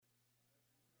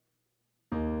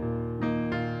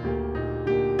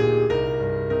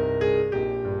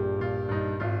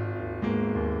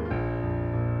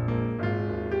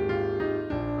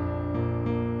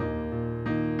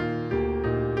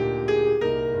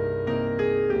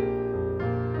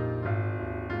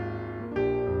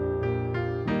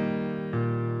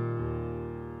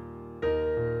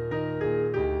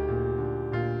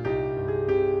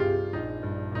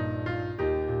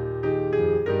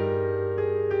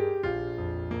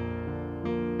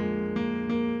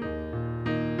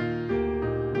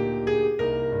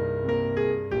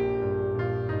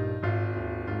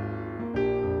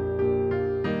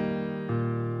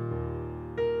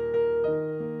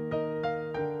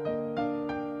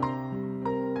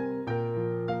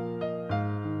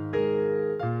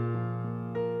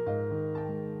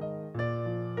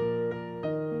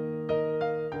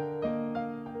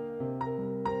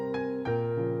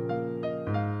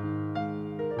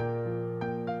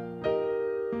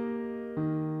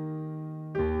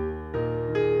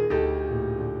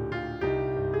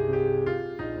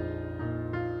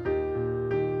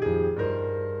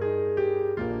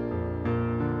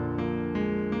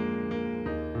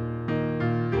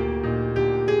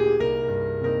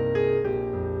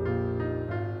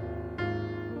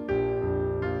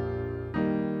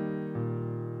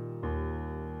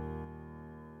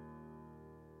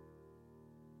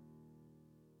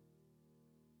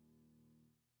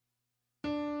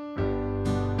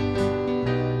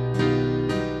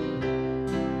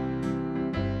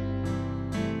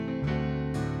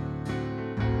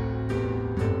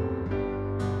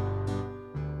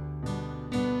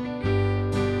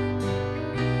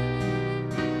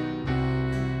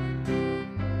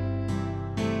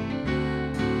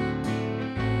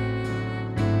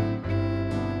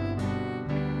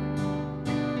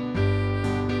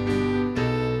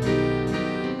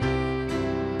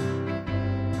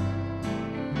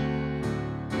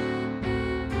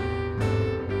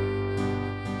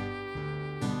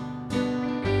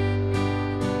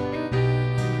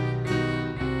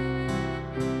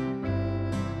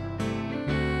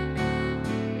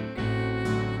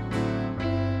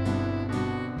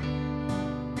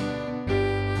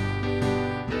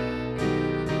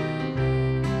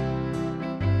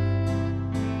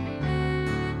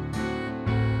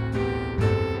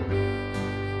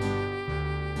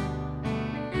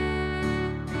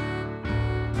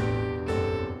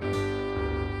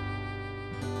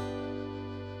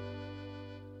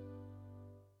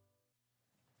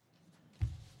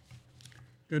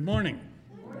Good morning.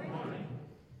 Good morning.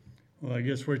 Well, I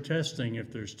guess we're testing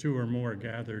if there's two or more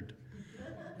gathered.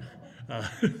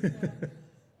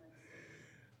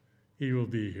 He will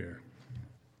be here.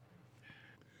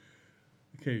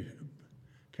 Okay,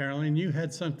 Caroline, you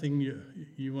had something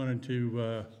you wanted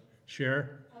to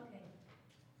share? Okay.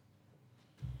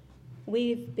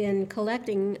 We've been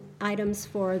collecting items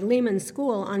for Lehman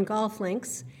School on golf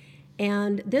links.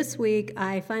 And this week,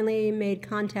 I finally made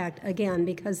contact again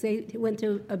because they went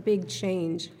through a big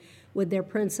change with their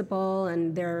principal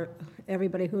and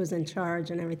everybody who was in charge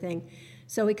and everything.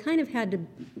 So we kind of had to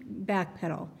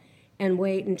backpedal and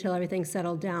wait until everything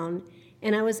settled down.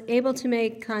 And I was able to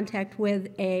make contact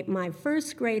with my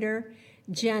first grader,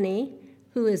 Jenny,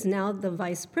 who is now the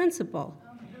vice principal.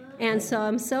 And so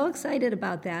I'm so excited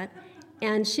about that.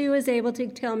 And she was able to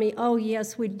tell me, oh,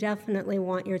 yes, we definitely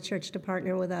want your church to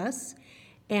partner with us.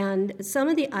 And some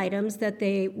of the items that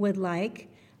they would like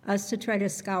us to try to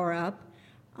scour up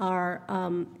are,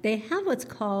 they have what's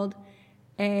called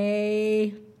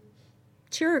a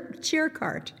cheer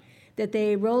cart that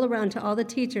they roll around to all the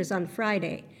teachers on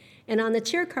Friday. And on the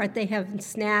cheer cart, they have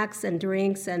snacks and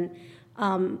drinks and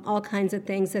all kinds of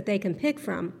things that they can pick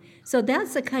from. So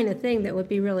that's the kind of thing that would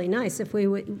be really nice. If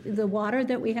the water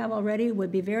that we have already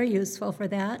would be very useful for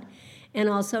that. And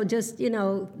also just,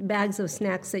 bags of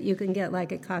snacks that you can get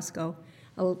like at Costco,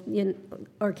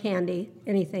 or candy,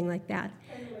 anything like that.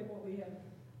 Kind of like what we have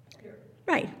here.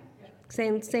 Right, yeah.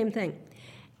 Same thing.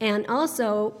 And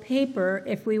also paper,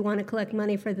 if we want to collect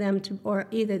money for them to, or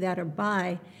either that or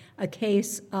buy a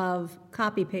case of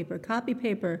copy paper. Copy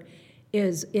paper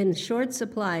is in short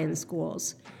supply in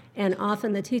schools, and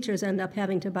often the teachers end up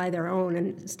having to buy their own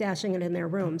and stashing it in their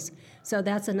rooms. So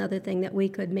that's another thing that we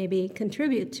could maybe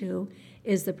contribute to,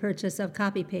 is the purchase of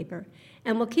copy paper.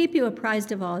 And we'll keep you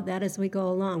apprised of all of that as we go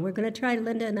along. We're going to try,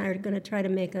 Linda and I are going to try to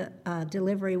make a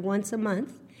delivery once a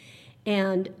month.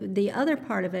 And the other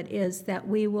part of it is that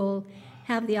we will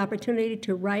have the opportunity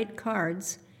to write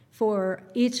cards for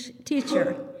each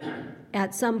teacher.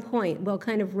 At some point, we'll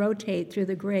kind of rotate through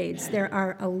the grades. There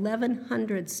are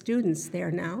 1,100 students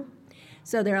there now,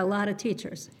 so there are a lot of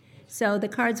teachers. So the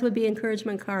cards would be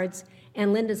encouragement cards,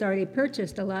 and Linda's already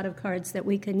purchased a lot of cards that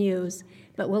we can use,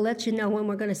 but we'll let you know when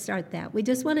we're going to start that. We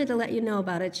just wanted to let you know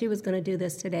about it. She was going to do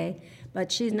this today, but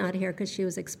she's not here because she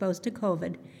was exposed to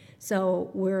COVID.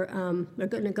 So we're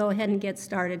going to go ahead and get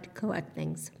started to collect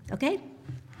things. Okay?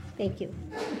 Thank you.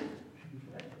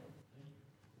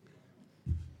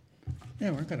 Yeah,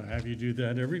 we're going to have you do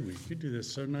that every week. You do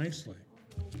this so nicely.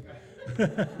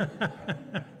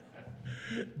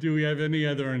 Do we have any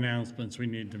other announcements we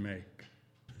need to make?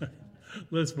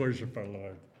 Let's worship our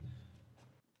Lord.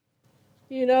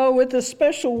 With the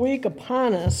special week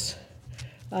upon us,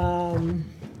 I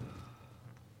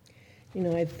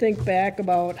think back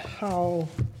about how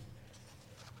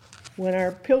when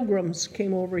our pilgrims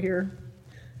came over here,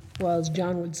 well, as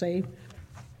John would say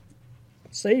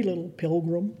little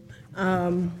pilgrim,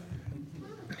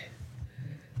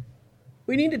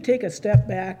 we need to take a step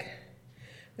back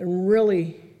and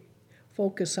really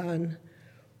focus on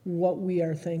what we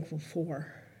are thankful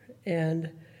for. And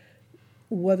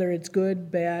whether it's good,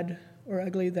 bad, or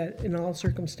ugly, that in all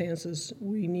circumstances,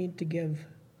 we need to give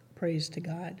praise to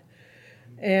God.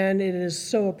 And it is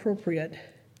so appropriate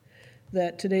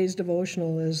that today's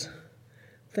devotional is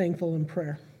thankful in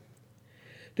prayer.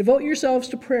 Devote yourselves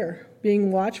to prayer,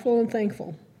 being watchful and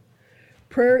thankful.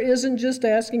 Prayer isn't just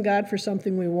asking God for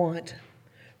something we want.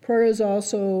 Prayer is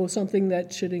also something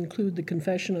that should include the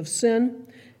confession of sin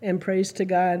and praise to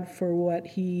God for what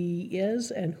He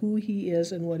is and who He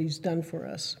is and what He's done for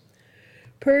us.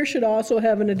 Prayer should also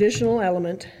have an additional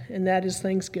element, and that is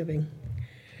thanksgiving.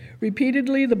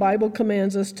 Repeatedly, the Bible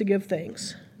commands us to give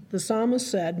thanks. The psalmist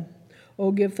said,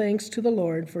 "Oh, give thanks to the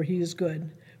Lord, for He is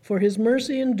good, for His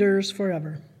mercy endures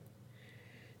forever."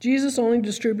 Jesus only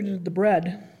distributed the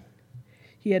bread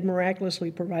He had miraculously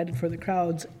provided for the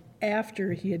crowds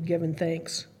after He had given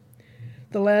thanks.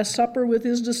 The Last Supper with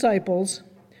His disciples,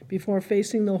 before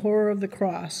facing the horror of the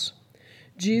cross,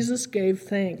 Jesus gave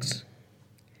thanks.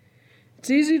 It's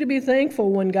easy to be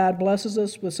thankful when God blesses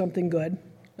us with something good,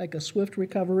 like a swift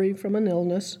recovery from an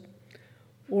illness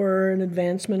or an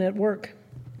advancement at work.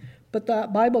 But the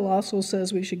Bible also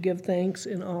says we should give thanks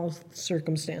in all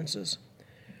circumstances,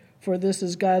 for this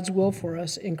is God's will for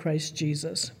us in Christ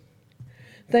Jesus.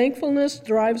 Thankfulness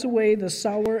drives away the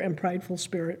sour and prideful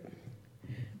spirit.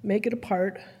 Make it a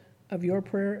part of your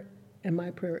prayer and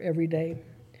my prayer every day.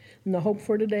 And the hope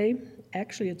for today,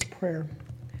 actually it's prayer.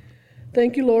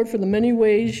 Thank you, Lord, for the many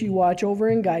ways you watch over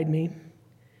and guide me.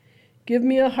 Give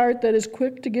me a heart that is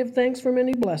quick to give thanks for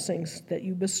many blessings that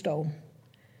you bestow.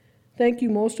 Thank you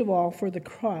most of all for the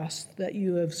cross that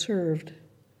you have served,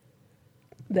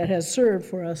 that has served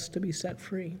for us to be set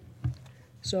free.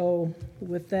 So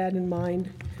with that in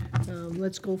mind,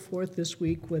 let's go forth this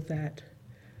week with that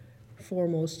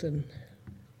foremost and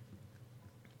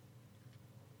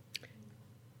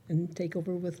take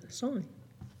over with song.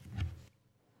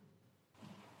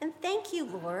 And thank you,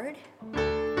 Lord.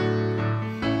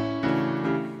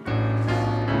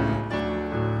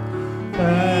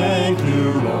 Thank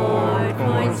you, Lord,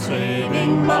 for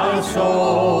saving my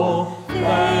soul.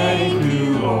 Thank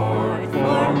you, Lord,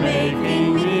 for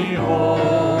making me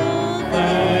whole.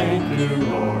 Thank you,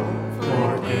 Lord,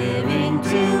 for giving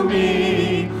to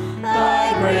me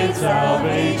thy great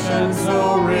salvation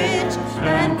so rich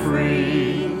and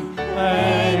free.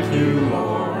 Thank you,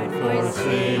 Lord, for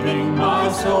saving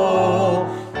my soul.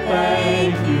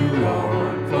 Thank you,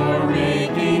 Lord, for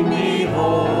making me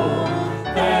whole.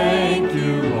 Thank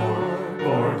you, Lord,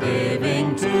 for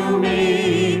giving to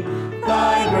me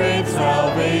thy great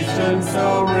salvation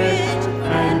so rich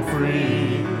and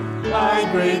free. Thy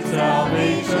great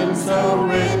salvation so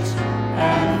rich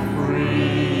and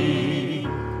free.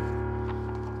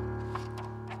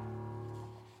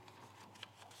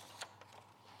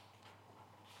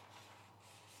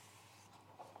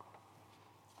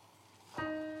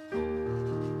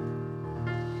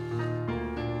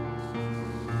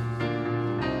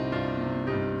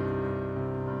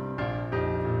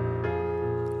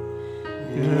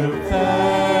 Give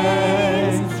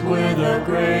thanks with a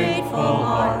grateful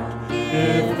heart.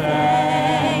 Give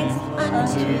thanks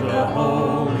unto the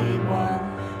Holy One.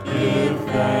 Give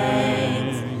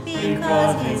thanks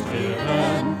because He's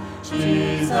given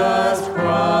Jesus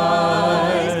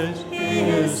Christ,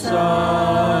 His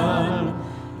Son.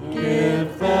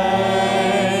 Give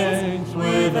thanks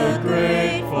with a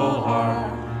grateful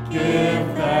heart. Give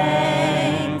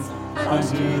thanks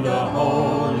unto the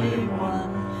Holy One.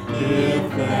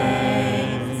 Give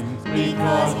thanks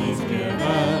because He's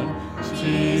given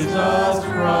Jesus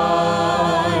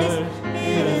Christ,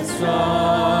 His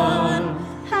Son.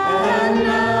 And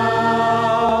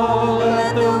now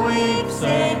let the weak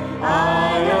say,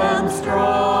 I am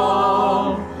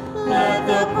strong. Let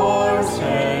the poor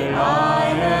say, I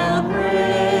am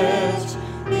rich,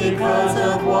 because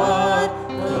of what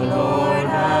the Lord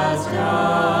has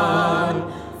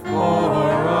done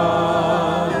for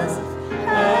us.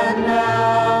 And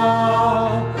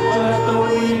now let the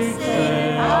weak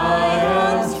say, I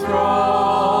am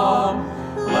strong.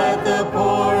 Let the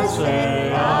poor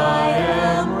say, I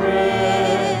am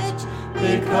rich,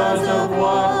 because of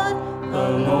what the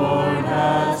Lord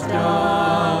has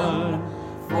done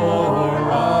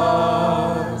for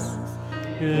us.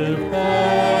 Give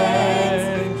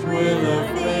thanks with a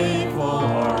faithful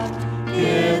heart.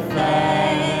 Give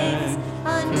thanks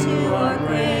unto our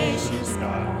gracious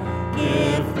God.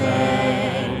 Give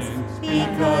thanks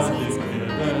because He's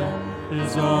given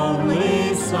His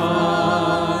only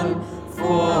Son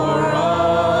for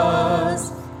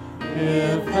us.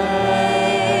 Give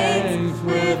thanks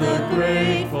with a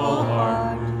grateful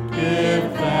heart. Give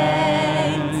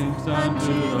thanks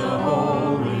unto the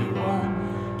Holy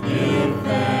One. Give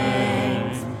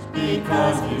thanks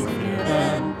because He's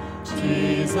given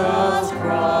Jesus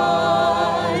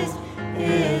Christ,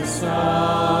 His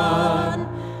Son.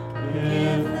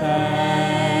 Give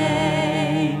thanks.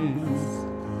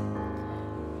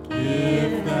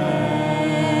 Give thanks.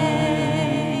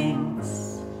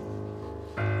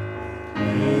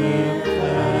 Give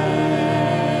thanks.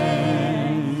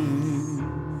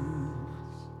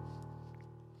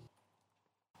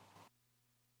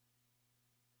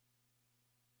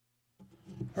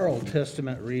 Our Old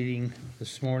Testament reading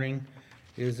this morning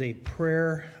is a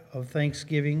prayer of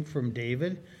thanksgiving from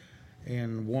David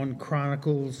in 1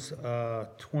 Chronicles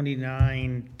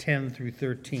 29:10 through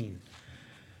 13.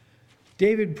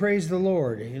 David praised the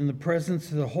Lord in the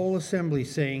presence of the whole assembly,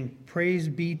 saying, Praise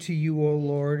be to you, O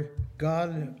Lord,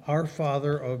 God, our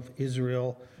Father of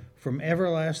Israel, from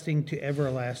everlasting to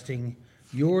everlasting.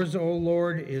 Yours, O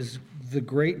Lord, is the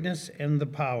greatness and the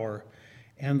power,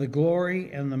 and the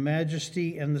glory and the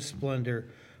majesty and the splendor.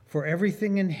 For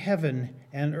everything in heaven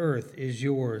and earth is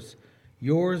yours.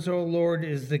 Yours, O Lord,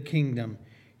 is the kingdom.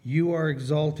 You are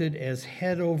exalted as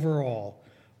head over all.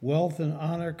 Wealth and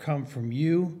honor come from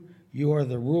you. You are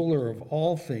the ruler of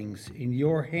all things. In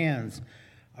your hands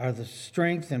are the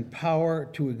strength and power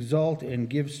to exalt and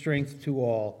give strength to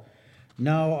all.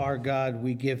 Now, our God,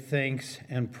 we give thanks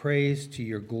and praise to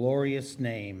your glorious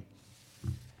name.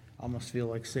 Almost feel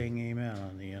like saying amen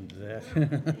on the end of that.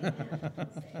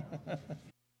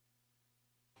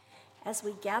 As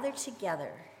we gather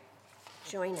together,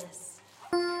 join us.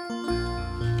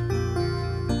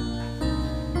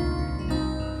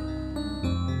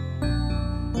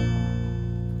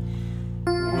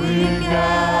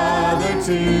 gather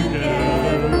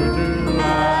together to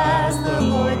ask the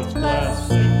Lord's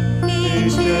blessing. He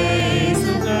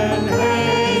chastens and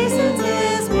hastens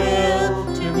his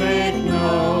will to make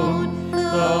known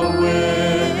the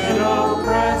wicked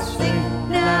oppressing.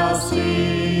 Now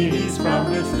cease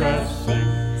from distressing.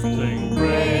 Sing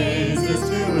praises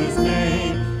to his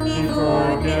name. He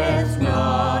forgets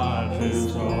not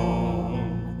his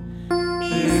own.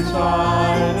 He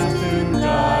tried us to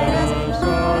guide us,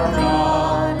 our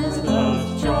God is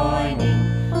thus joining,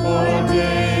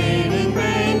 ordaining,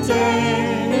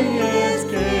 maintaining his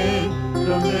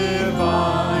kingdom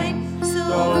divine.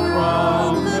 So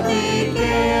from the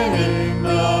beginning,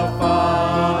 the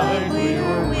fight we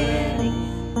were winning.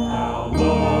 Now,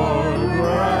 Lord,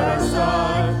 we're at our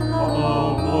side,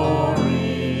 all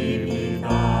glory be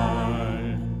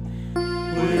thine.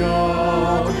 We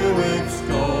all do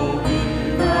extol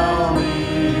thee, thou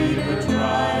leader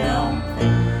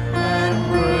triumphant, and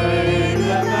pray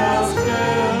that thou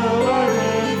still our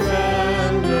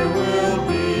defender will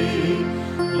be.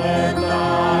 Let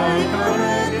thy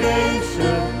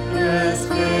congregation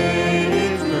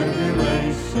escape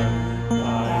tribulation,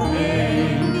 thy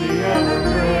name be ever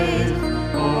praised,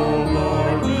 O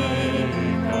Lord, make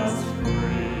us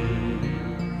free.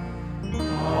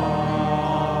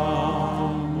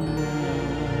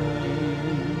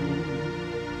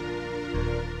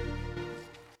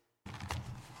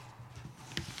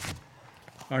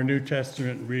 Our New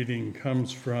Testament reading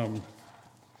comes from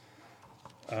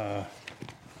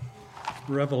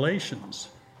Revelations,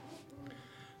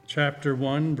 chapter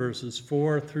 1, verses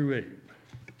 4 through 8.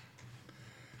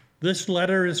 This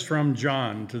letter is from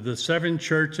John to the 7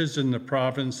 churches in the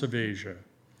province of Asia.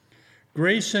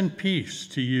 Grace and peace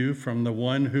to you from the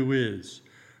one who is,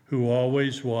 who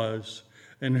always was,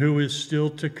 and who is still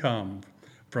to come,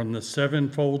 from the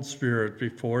sevenfold Spirit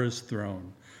before his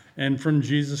throne, and from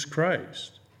Jesus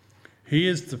Christ. He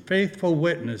is the faithful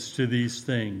witness to these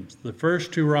things, the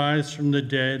first to rise from the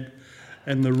dead,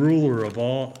 and the ruler of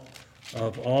all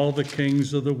the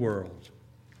kings of the world.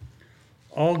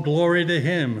 All glory to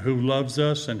him who loves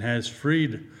us and has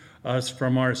freed us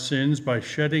from our sins by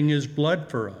shedding his blood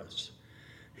for us.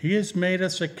 He has made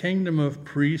us a kingdom of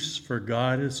priests for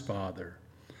God his Father.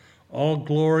 All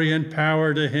glory and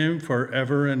power to him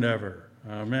forever and ever.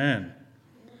 Amen.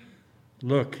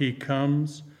 Look, he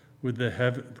comes with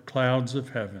the clouds of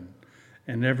heaven,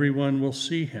 and everyone will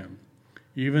see him,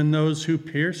 even those who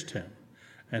pierced him,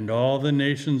 and all the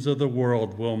nations of the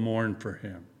world will mourn for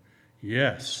him.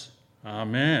 Yes,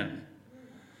 amen.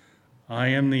 I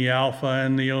am the Alpha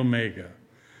and the Omega,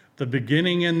 the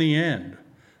beginning and the end,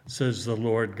 says the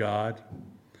Lord God.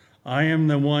 I am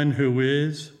the one who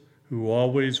is, who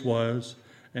always was,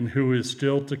 and who is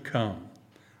still to come,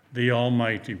 the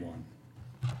Almighty One.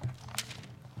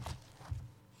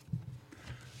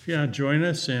 Yeah, join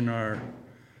us in our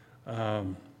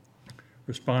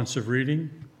responsive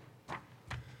reading.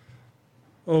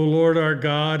 O Lord our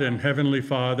God and Heavenly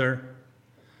Father,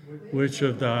 which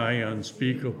of thy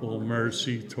unspeakable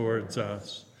mercy towards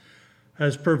us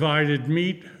has provided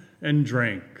meat and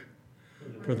drink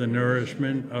for the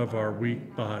nourishment of our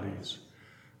weak bodies,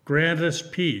 grant us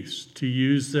peace to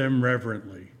use them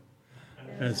reverently,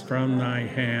 as from thy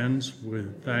hands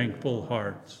with thankful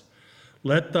hearts.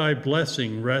 Let thy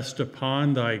blessing rest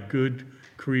upon thy good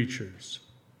creatures.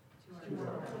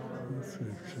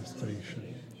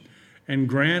 And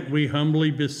grant, we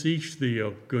humbly beseech thee,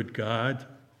 O good God,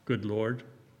 good Lord,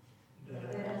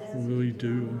 we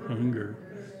do hunger,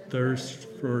 thirst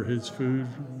for his food,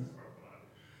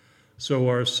 so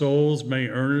our souls may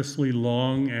earnestly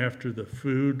long after the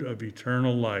food of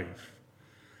eternal life.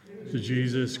 To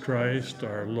Jesus Christ,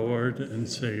 our Lord and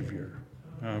Savior.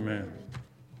 Amen.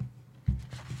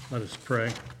 Let us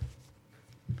pray.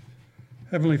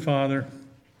 Heavenly Father,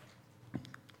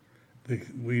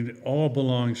 we all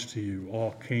belongs to you,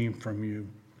 all came from you.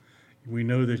 We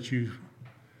know that you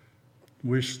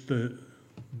wished the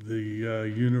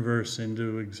universe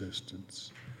into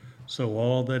existence. So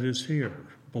all that is here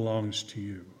belongs to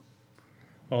you.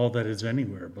 All that is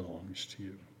anywhere belongs to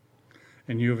you.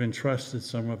 And you have entrusted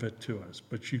some of it to us.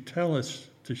 But you tell us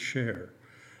to share,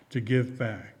 to give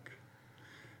back,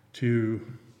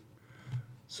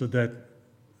 so that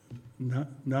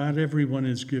not everyone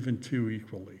is given to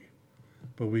equally,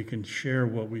 but we can share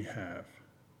what we have,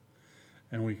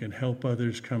 and we can help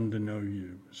others come to know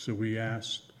you. So we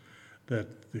ask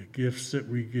that the gifts that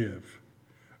we give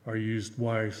are used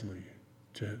wisely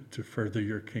to further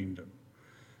your kingdom.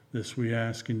 This we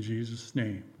ask in Jesus'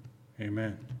 name.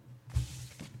 Amen.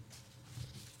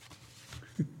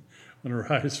 Want to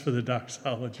rise for the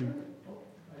doxology?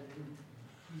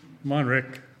 Come on,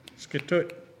 Rick. Let's get to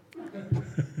it. Praise God.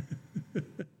 Blessings flow.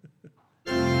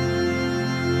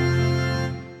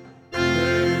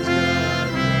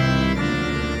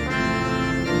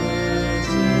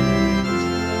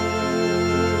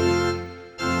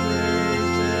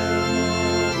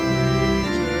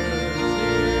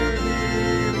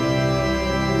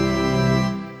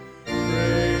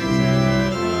 Praise Him,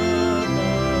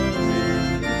 all creatures here below. Praise Him above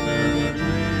in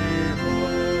heavenly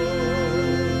hosts.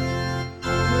 Praise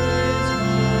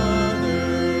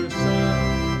Father, Son, and Holy Ghost.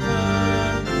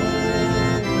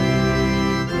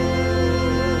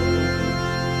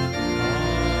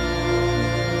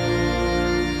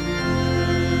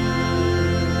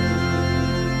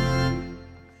 Amen.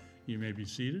 You may be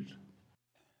seated.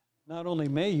 Not only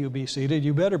may you be seated,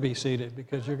 you better be seated,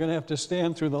 because you're going to have to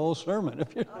stand through the whole sermon.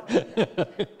 If you,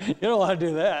 you don't want to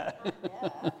do that.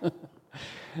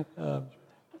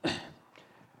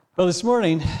 Well, this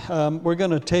morning, we're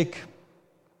going to take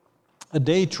a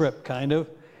day trip, kind of.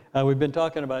 We've been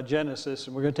talking about Genesis,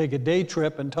 and we're going to take a day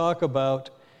trip and talk about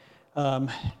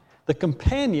the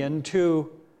companion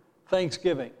to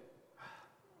Thanksgiving.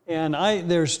 And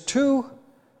there's two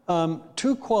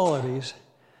qualities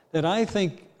that I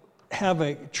think have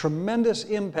a tremendous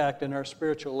impact in our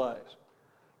spiritual lives.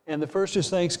 And the first is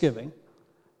Thanksgiving,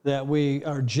 that we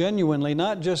are genuinely,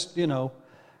 not just,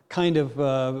 kind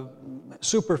of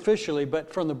superficially,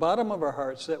 but from the bottom of our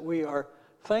hearts, that we are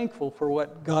thankful for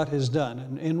what God has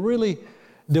done and really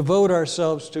devote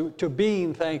ourselves to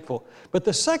being thankful. But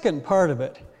the second part of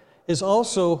it is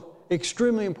also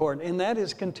extremely important, and that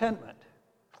is contentment.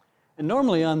 And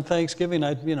normally on Thanksgiving,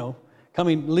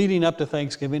 leading up to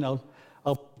Thanksgiving,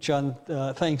 I'll preach on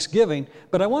Thanksgiving,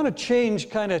 but I want to change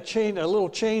a little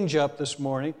change up this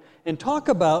morning and talk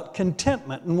about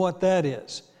contentment and what that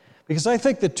is. Because I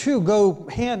think the two go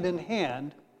hand in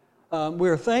hand.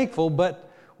 We're thankful,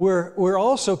 but we're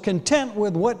also content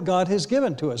with what God has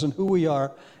given to us and who we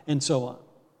are and so on.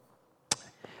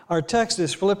 Our text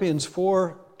is Philippians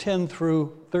 4:10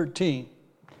 through 13.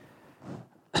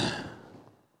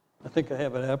 I think I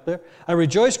have it up there. I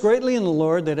rejoice greatly in the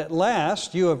Lord that at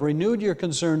last you have renewed your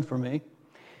concern for me.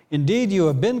 Indeed, you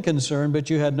have been concerned,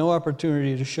 but you had no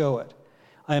opportunity to show it.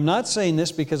 I am not saying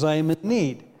this because I am in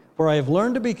need, for I have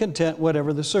learned to be content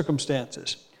whatever the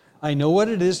circumstances. I know what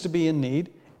it is to be in need,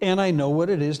 and I know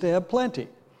what it is to have plenty.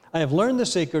 I have learned the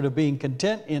secret of being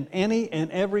content in any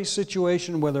and every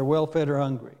situation, whether well-fed or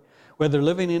hungry, whether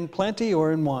living in plenty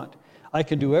or in want. I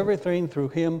can do everything through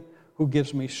Him who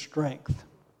gives me strength.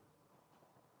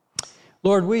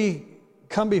 Lord, we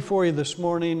come before you this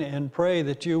morning and pray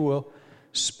that you will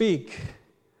speak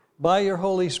by your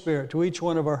Holy Spirit to each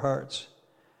one of our hearts.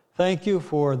 Thank you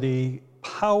for the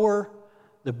power,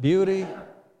 the beauty,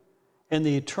 and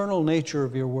the eternal nature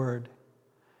of your word.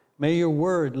 May your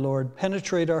word, Lord,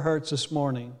 penetrate our hearts this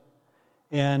morning,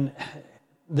 and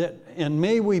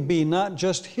may we be not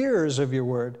just hearers of your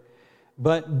word,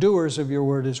 but doers of your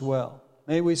word as well.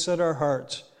 May we set our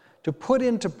hearts to put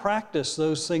into practice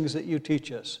those things that you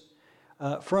teach us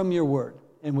from your word.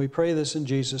 And we pray this in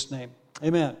Jesus' name.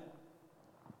 Amen.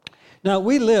 Now,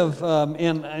 we live,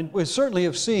 and we certainly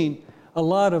have seen a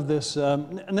lot of this.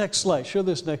 Next slide. Show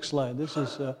this next slide.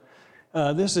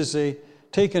 This is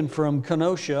taken from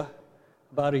Kenosha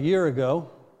about a year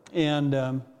ago.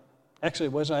 And actually,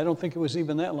 it wasn't. I don't think it was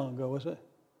even that long ago, was it?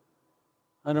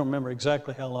 I don't remember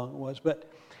exactly how long it was.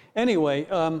 But anyway,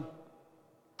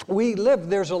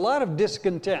 there's a lot of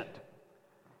discontent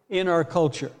in our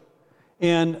culture.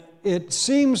 And it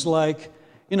seems like,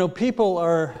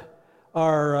 people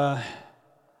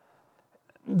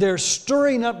they're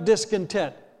stirring up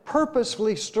discontent,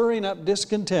 purposefully stirring up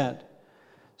discontent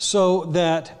so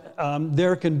that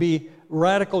there can be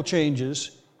radical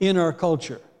changes in our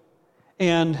culture.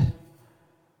 And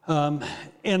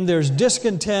there's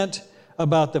discontent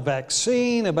about the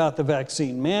vaccine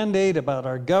mandate, about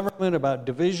our government, about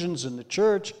divisions in the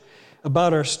church,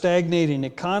 about our stagnating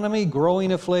economy, growing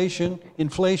inflation,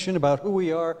 about who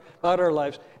we are, about our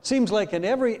lives. It seems like in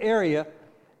every area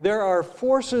there are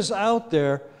forces out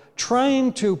there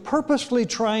purposefully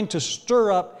trying to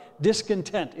stir up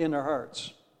discontent in our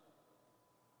hearts.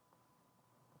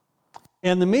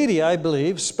 And the media, I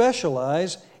believe,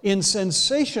 specialize in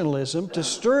sensationalism to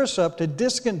stir us up to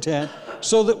discontent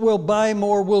so that we'll buy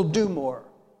more, we'll do more.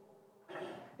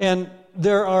 And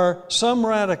there are some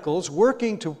radicals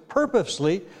working to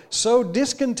purposely sow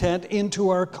discontent into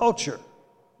our culture.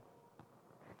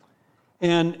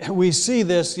 And we see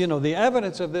this, the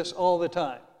evidence of this all the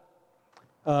time.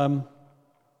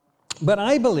 But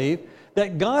I believe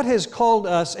that God has called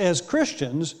us as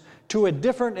Christians to a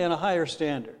different and a higher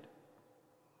standard.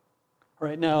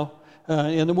 right now.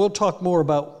 And then we'll talk more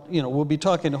about, we'll be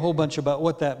talking a whole bunch about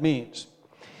what that means.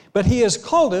 But he has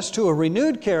called us to a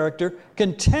renewed character,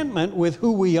 contentment with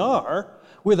who we are,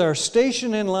 with our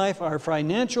station in life, our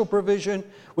financial provision,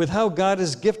 with how God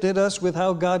has gifted us, with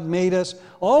how God made us.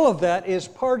 All of that is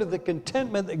part of the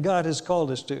contentment that God has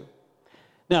called us to.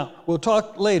 Now, we'll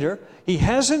talk later. He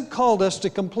hasn't called us to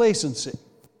complacency.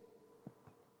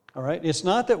 All right? It's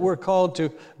not that we're called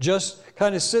to just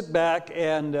kind of sit back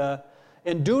and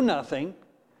do nothing,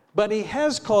 but he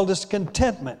has called us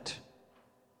contentment.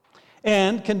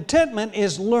 And contentment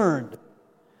is learned.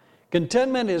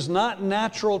 Contentment is not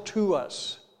natural to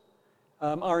us.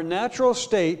 Our natural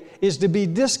state is to be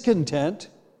discontent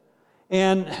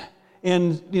and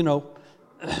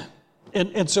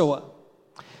so on.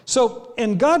 So,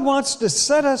 and God wants to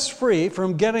set us free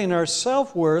from getting our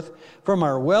self-worth from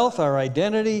our wealth, our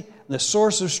identity, the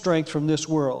source of strength from this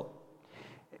world.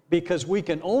 Because we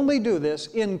can only do this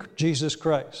in Jesus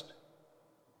Christ.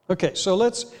 Okay, so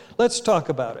let's talk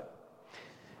about it.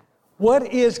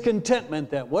 What is contentment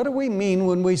then? What do we mean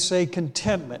when we say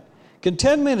contentment?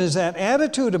 Contentment is that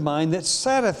attitude of mind that's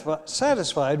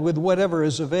satisfied with whatever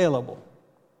is available.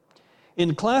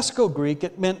 In classical Greek,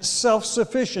 it meant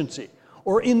self-sufficiency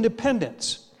or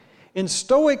independence. In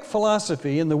Stoic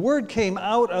philosophy, and the word came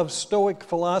out of Stoic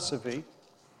philosophy,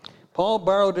 Paul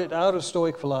borrowed it out of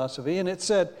Stoic philosophy, and it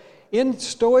said, in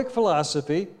Stoic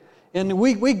philosophy, and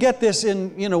we get this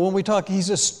in, when we talk,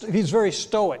 he's very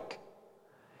stoic.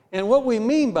 And what we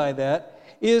mean by that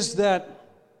is that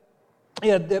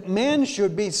man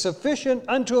should be sufficient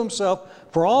unto himself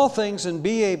for all things and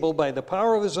be able, by the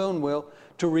power of his own will,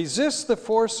 to resist the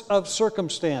force of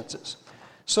circumstances.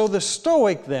 So the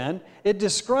Stoic then, it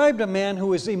described a man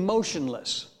who is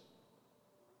emotionless,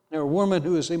 or a woman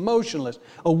who is emotionless,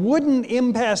 a wooden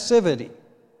impassivity.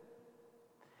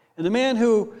 And the man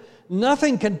who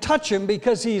nothing can touch him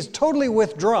because he's totally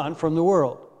withdrawn from the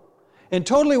world and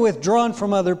totally withdrawn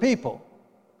from other people.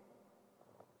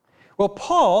 Well,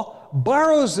 Paul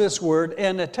borrows this word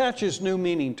and attaches new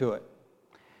meaning to it.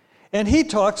 And he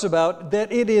talks about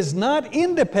that it is not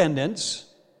independence,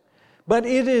 but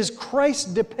it is Christ's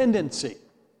dependency.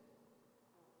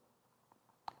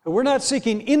 We're not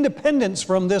seeking independence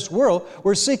from this world.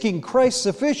 We're seeking Christ's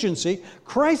sufficiency,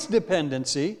 Christ's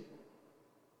dependency,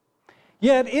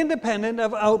 yet independent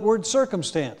of outward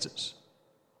circumstances.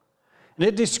 And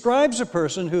it describes a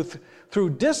person who,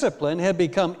 through discipline, had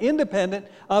become independent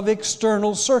of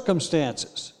external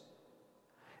circumstances,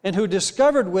 and who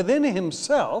discovered within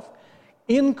himself,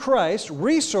 in Christ,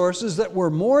 resources that were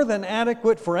more than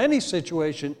adequate for any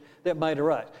situation that might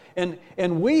arise. And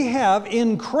we have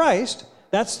in Christ,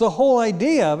 that's the whole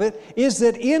idea of it, is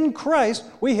that in Christ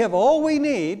we have all we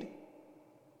need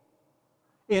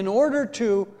in order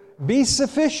to be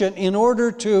sufficient, in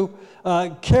order to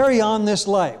carry on this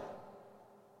life.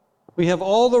 We have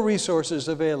all the resources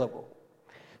available.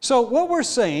 So what we're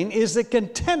saying is that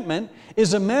contentment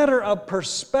is a matter of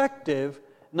perspective,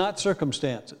 not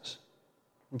circumstances.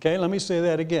 Okay, let me say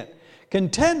that again.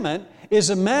 Contentment is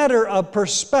a matter of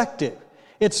perspective.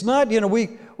 It's not,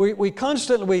 we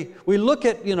constantly, we look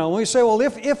at, we say, well,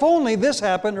 if only this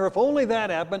happened, or if only that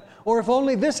happened, or if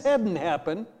only this hadn't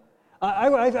happened,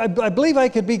 I believe I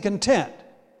could be content.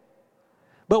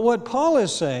 But what Paul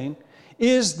is saying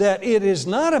is that it is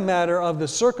not a matter of the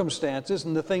circumstances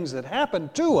and the things that happen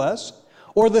to us,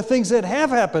 or the things that have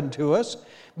happened to us,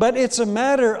 but it's a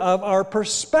matter of our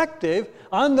perspective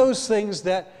on those things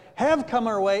that have come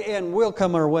our way and will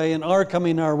come our way and are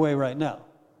coming our way right now.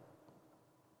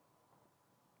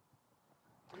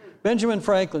 Benjamin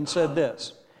Franklin said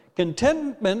this: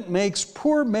 contentment makes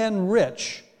poor men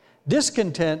rich,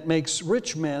 discontent makes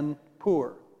rich men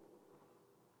poor.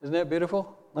 Isn't that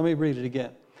beautiful? Let me read it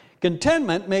again.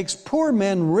 Contentment makes poor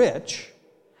men rich,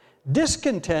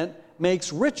 discontent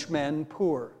makes rich men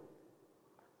poor.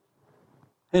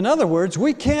 In other words,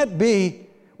 we can't be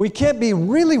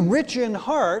really rich in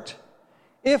heart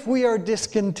if we are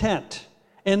discontent.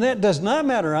 And that does not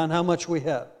matter on how much we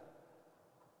have.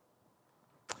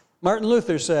 Martin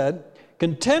Luther said,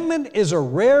 contentment is a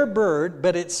rare bird,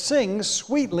 but it sings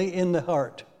sweetly in the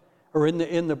heart, or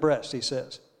in the breast, he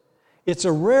says. It's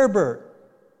a rare bird.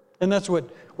 And that's what,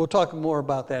 we'll talk more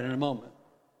about that in a moment.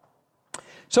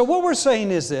 So what we're saying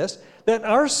is this, that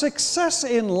our success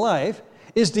in life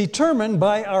is determined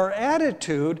by our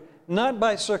attitude, not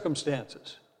by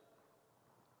circumstances.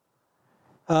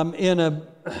 In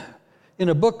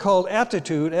a book called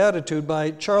Attitude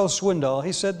by Charles Swindoll,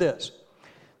 he said this: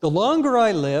 the longer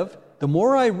I live, the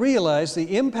more I realize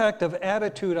the impact of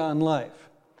attitude on life.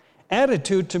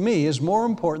 Attitude to me is more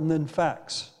important than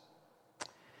facts.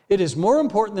 It is more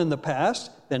important than the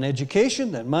past, than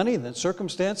education, than money, than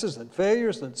circumstances, than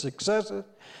failures, than successes,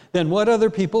 than what other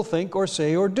people think or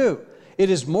say or do. It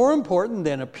is more important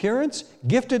than appearance,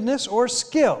 giftedness, or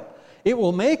skill. It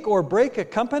will make or break a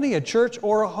company, a church,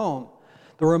 or a home.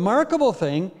 The remarkable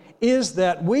thing is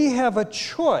that we have a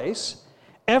choice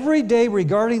every day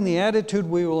regarding the attitude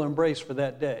we will embrace for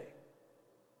that day.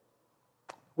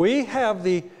 We have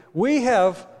a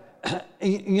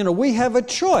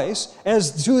choice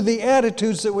as to the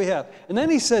attitudes that we have. And then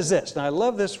he says this, and I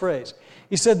love this phrase.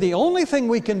 He said, the only thing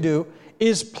we can do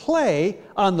is play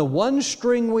on the one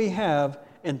string we have,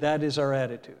 and that is our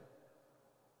attitude.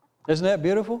 Isn't that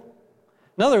beautiful?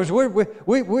 In other words,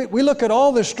 we look at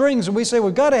all the strings and we say,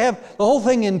 we've got to have the whole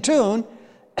thing in tune.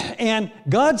 And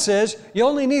God says, you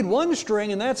only need one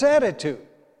string, and that's attitude.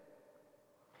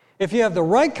 If you have the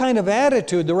right kind of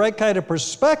attitude, the right kind of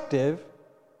perspective,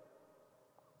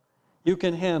 you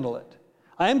can handle it.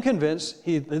 I am convinced,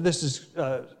 this is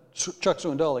Chuck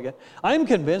Swindoll again, I am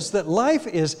convinced that life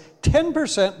is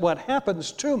 10% what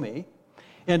happens to me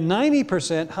and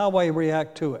 90% how I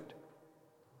react to it.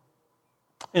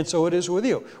 And so it is with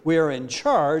you. We are in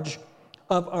charge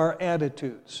of our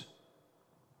attitudes.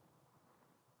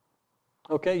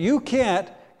 Okay? You can't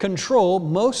control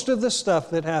most of the stuff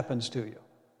that happens to you.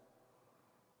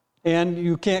 And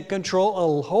you can't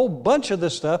control a whole bunch of the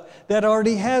stuff that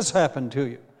already has happened to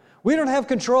you. We don't have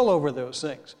control over those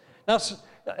things. Now,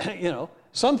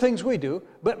 some things we do,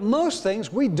 but most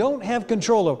things we don't have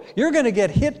control over. You're going to get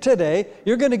hit today.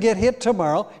 You're going to get hit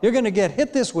tomorrow. You're going to get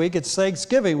hit this week. It's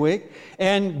Thanksgiving week.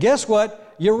 And guess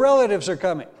what? Your relatives are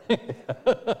coming.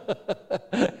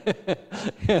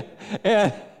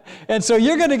 And so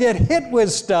you're going to get hit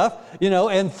with stuff,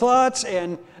 and thoughts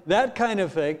and that kind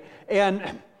of thing.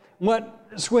 And what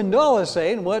Swindoll is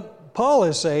saying, what Paul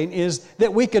is saying, is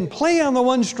that we can play on the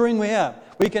one string we have.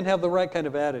 We can have the right kind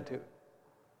of attitude.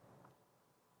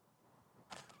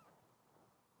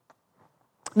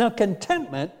 Now,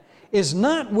 contentment is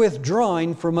not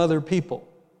withdrawing from other people.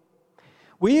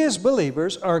 We as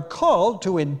believers are called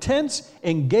to intense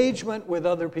engagement with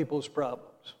other people's problems.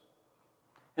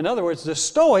 In other words, the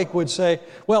Stoic would say,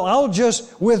 well, I'll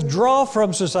just withdraw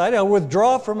from society, I'll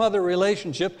withdraw from other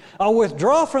relationships, I'll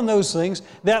withdraw from those things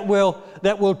that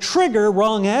will trigger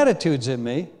wrong attitudes in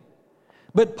me.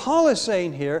 But Paul is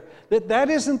saying here that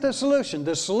isn't the solution.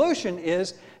 The solution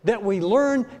is that we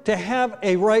learn to have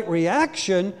a right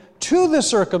reaction to the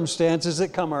circumstances that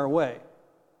come our way.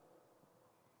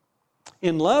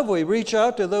 In love, we reach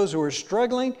out to those who are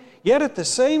struggling, yet at the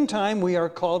same time, we are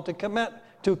called to commit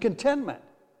to contentment.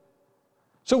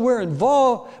 So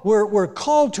we're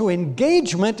called to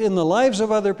engagement in the lives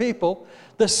of other people.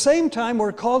 The same time,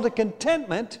 we're called to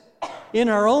contentment in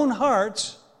our own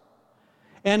hearts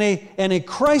and a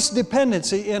Christ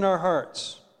dependency in our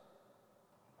hearts.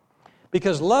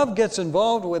 Because love gets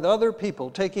involved with other people,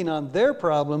 taking on their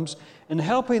problems and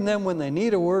helping them when they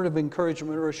need a word of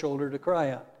encouragement or a shoulder to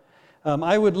cry on.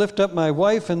 I would lift up my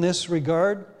wife in this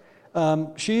regard.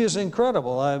 She is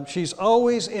incredible. She's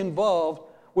always involved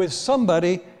with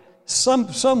somebody,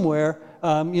 somewhere,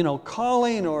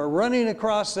 calling or running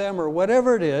across them or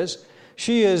whatever it is.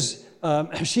 She is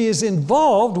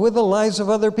involved with the lives of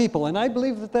other people. And I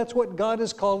believe that that's what God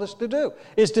has called us to do,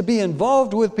 is to be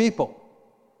involved with people.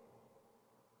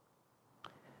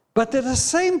 But at the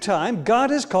same time, God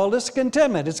has called us to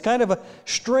contentment. It's kind of a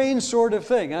strange sort of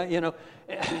thing.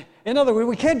 In other words,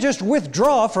 we can't just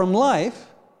withdraw from life.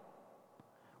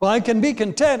 Well, I can be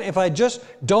content if I just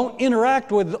don't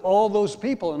interact with all those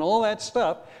people and all that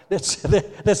stuff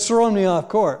that's thrown me off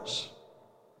course.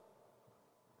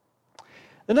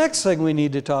 The next thing we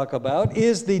need to talk about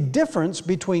is the difference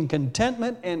between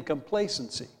contentment and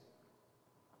complacency.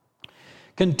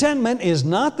 Contentment is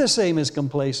not the same as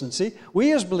complacency.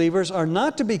 We as believers are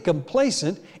not to be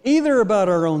complacent either about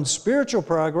our own spiritual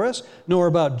progress, nor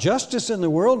about justice in the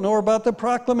world, nor about the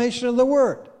proclamation of the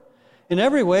Word. In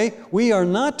every way, we are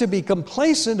not to be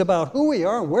complacent about who we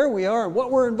are and where we are and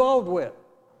what we're involved with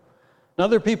in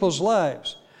other people's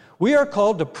lives. We are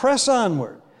called to press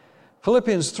onward.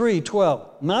 Philippians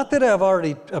 3:12, not that I have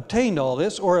already obtained all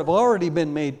this or have already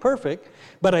been made perfect,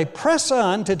 but I press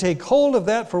on to take hold of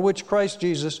that for which Christ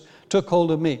Jesus took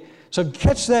hold of me. So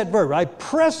catch that verb, I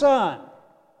press on.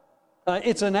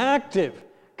 It's an active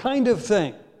kind of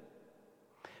thing.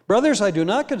 Brothers, I do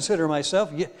not consider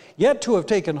myself yet to have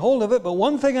taken hold of it, but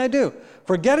one thing I do,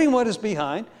 forgetting what is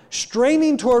behind,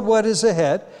 straining toward what is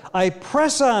ahead, I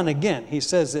press on again. He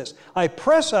says this, I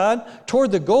press on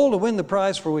toward the goal to win the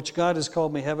prize for which God has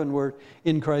called me heavenward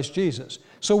in Christ Jesus.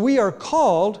 So we are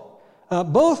called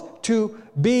both to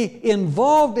be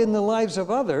involved in the lives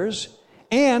of others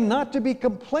and not to be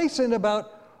complacent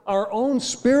about our own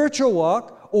spiritual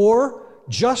walk or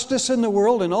justice in the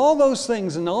world and all those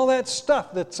things and all that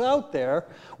stuff that's out there.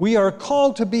 We are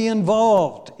called to be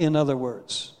involved, in other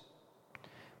words.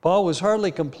 Paul was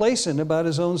hardly complacent about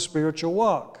his own spiritual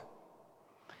walk.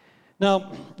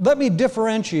 Now, let me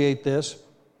differentiate this.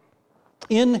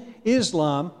 In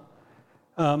Islam,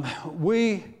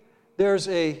 there's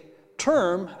a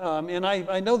term, and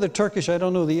I know the Turkish, I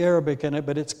don't know the Arabic in it,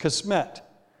 but it's kismet.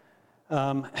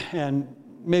 And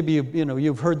maybe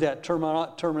you've heard that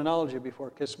terminology before,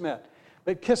 kismet.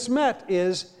 But kismet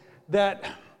is that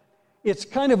it's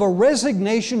kind of a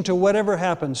resignation to whatever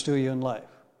happens to you in life.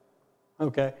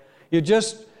 Okay? You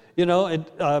just,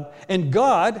 and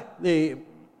God, the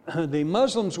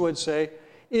Muslims would say,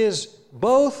 is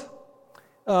both,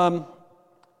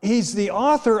 He's the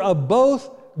author of both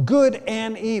good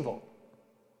and evil.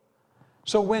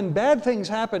 So when bad things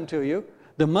happen to you,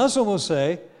 the Muslim will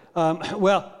say,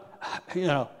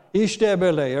 ishte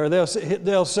bele, or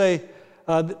they'll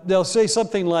say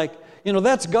something like,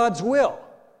 that's God's will.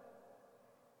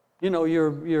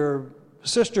 Your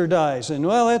sister dies, and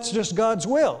that's just God's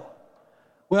will.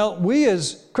 Well, we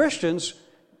as Christians,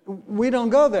 we don't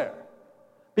go there,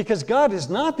 because God is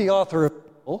not the author of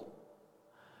evil.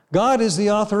 God is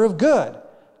the author of good.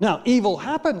 Now, evil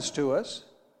happens to us,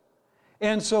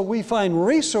 and so we find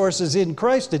resources in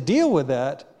Christ to deal with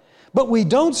that, but we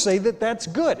don't say that that's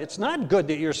good. It's not good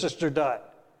that your sister died.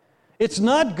 It's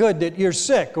not good that you're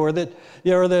sick or that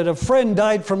a friend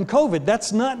died from COVID.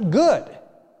 That's not good.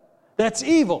 That's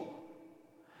evil.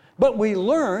 But we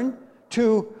learn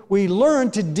to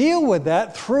deal with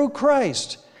that through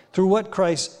Christ, through what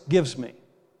Christ gives me.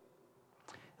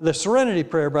 The Serenity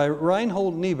Prayer by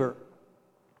Reinhold Niebuhr,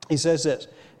 he says this: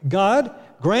 God,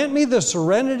 grant me the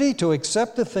serenity to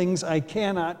accept the things I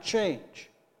cannot change.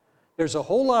 There's a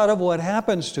whole lot of what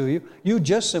happens to you, you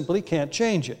just simply can't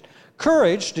change it.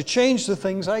 Courage to change the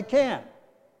things I can.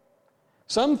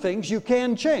 Some things you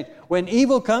can change. When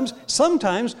evil comes,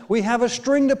 sometimes we have a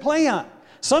string to play on.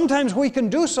 Sometimes we can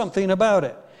do something about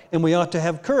it, and we ought to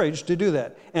have courage to do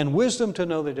that, and wisdom to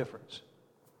know the difference.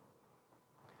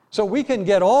 So we can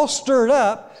get all stirred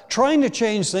up trying to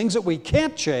change things that we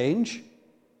can't change,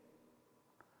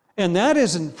 and that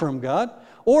isn't from God,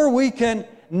 or we can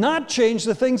not change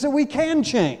the things that we can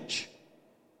change.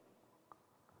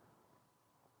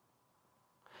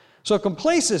 So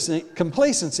complacency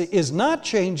is not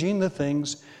changing the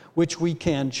things which we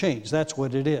can change. That's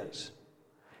what it is.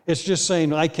 It's just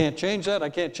saying, I can't change that, I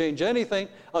can't change anything,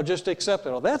 I'll just accept it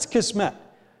all. That's kismet.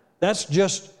 That's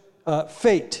just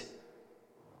fate.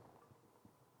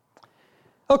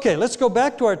 Okay, let's go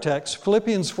back to our text,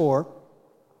 Philippians 4.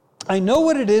 I know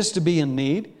what it is to be in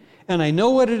need, and I know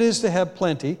what it is to have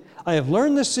plenty. I have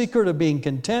learned the secret of being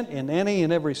content in any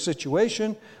and every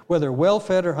situation, whether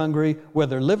well-fed or hungry,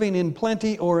 whether living in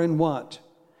plenty or in want.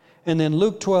 And then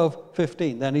Luke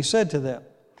 12:15. Then he said to them,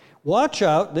 watch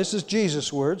out, this is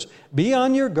Jesus' words, be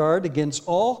on your guard against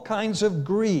all kinds of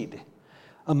greed.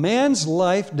 A man's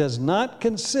life does not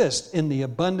consist in the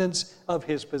abundance of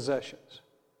his possessions.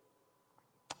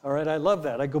 All right, I love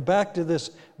that. I go back to this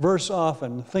verse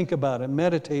often, think about it,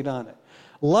 meditate on it.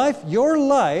 Your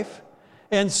life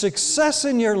and success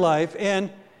in your life,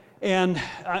 and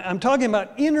I'm talking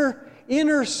about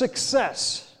inner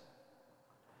success,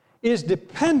 is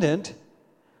dependent,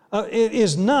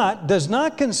 does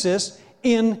not consist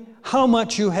in how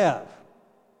much you have.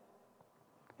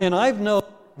 And I've known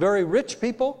very rich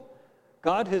people.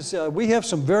 We have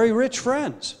some very rich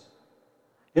friends.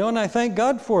 And I thank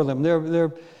God for them.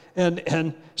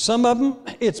 And some of them,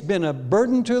 it's been a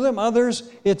burden to them. Others,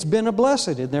 it's been a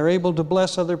blessing, and they're able to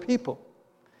bless other people.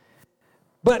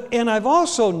 And I've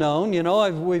also known,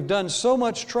 we've done so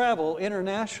much travel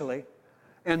internationally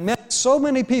and met so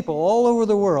many people all over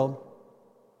the world.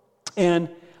 And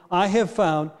I have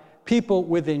found people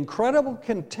with incredible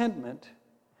contentment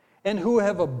and who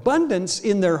have abundance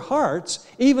in their hearts,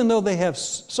 even though they have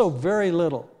so very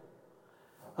little.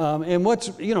 And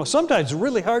sometimes it's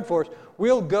really hard for us.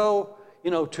 We'll go,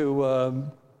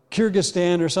 to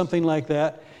Kyrgyzstan or something like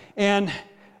that, and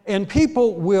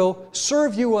people will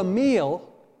serve you a meal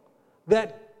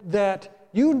that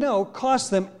costs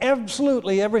them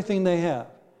absolutely everything they have,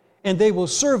 and they will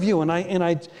serve you. And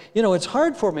I it's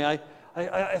hard for me. I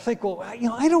think,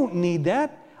 I don't need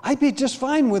that. I'd be just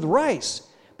fine with rice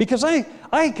because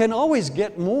I can always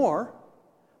get more,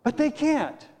 but they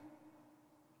can't.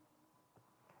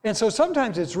 And so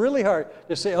sometimes it's really hard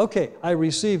to say, okay, I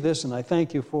receive this and I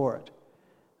thank you for it.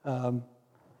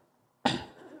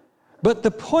 But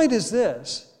the point is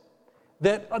this,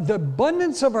 that the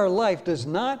abundance of our life does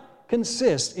not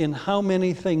consist in how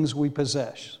many things we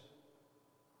possess.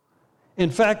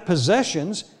 In fact,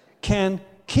 possessions can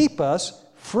keep us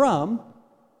from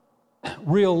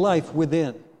real life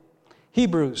within.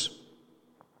 Hebrews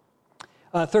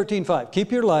 13:5.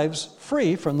 Keep your lives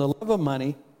free from the love of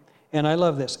money, and I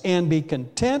love this, and be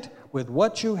content with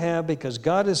what you have, because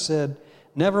God has said,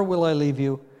 never will I leave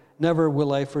you, never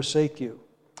will I forsake you.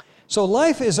 So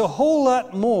life is a whole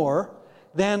lot more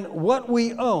than what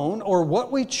we own or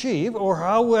what we achieve or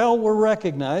how well we're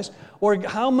recognized or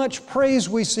how much praise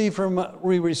we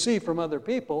receive from other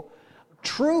people.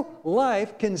 True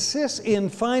life consists in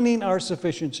finding our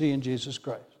sufficiency in Jesus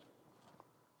Christ.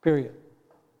 Period.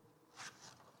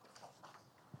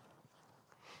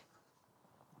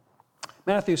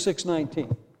 Matthew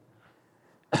 6:19.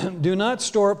 Do not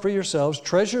store up for yourselves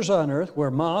treasures on earth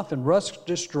where moth and rust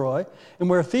destroy and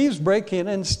where thieves break in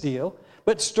and steal,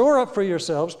 but store up for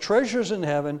yourselves treasures in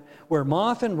heaven where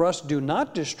moth and rust do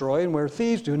not destroy and where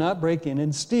thieves do not break in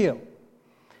and steal.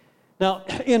 Now,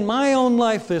 in my own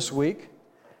life this week,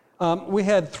 we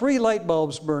had 3 light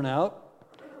bulbs burn out.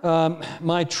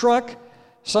 My truck,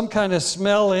 some kind of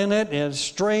smell in it, is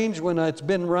strange when it's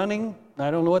been running. I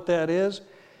don't know what that is.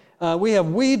 We have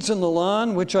weeds in the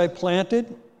lawn, which I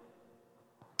planted.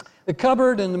 The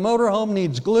cupboard in the motorhome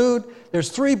needs glued. There's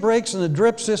 3 breaks in the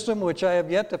drip system, which I have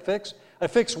yet to fix. I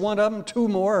fixed one of them, 2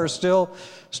 more are still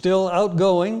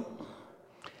outgoing.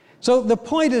 So the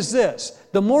point is this: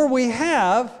 the more we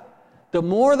have, the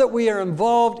more that we are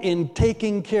involved in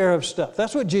taking care of stuff.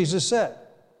 That's what Jesus said.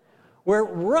 Where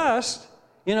rust,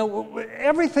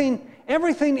 everything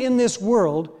in this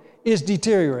world is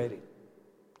deteriorating,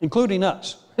 including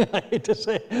us. I hate to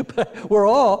say it, but we're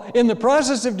all in the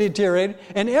process of deteriorating,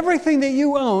 and everything that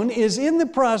you own is in the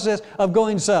process of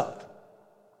going south.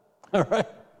 All right?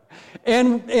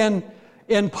 And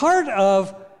part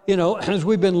of, as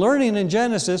we've been learning in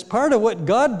Genesis, part of what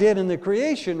God did in the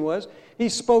creation was He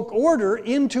spoke order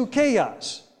into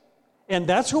chaos. And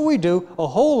that's what we do a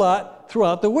whole lot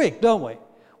throughout the week, don't we?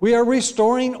 We are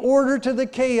restoring order to the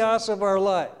chaos of our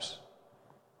lives.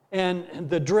 And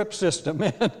the drip system,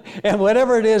 and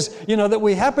whatever it is, that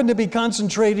we happen to be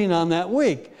concentrating on that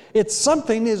week.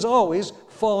 Something is always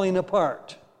falling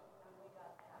apart.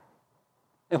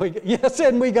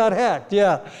 And we got hacked,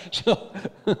 yeah, so,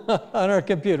 on our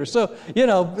computer. So,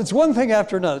 it's one thing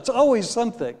after another. It's always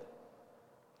something.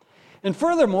 And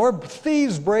furthermore,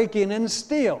 thieves break in and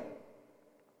steal.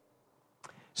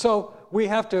 So we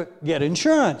have to get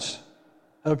insurance.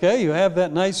 Okay, you have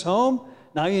that nice home.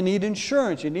 Now you need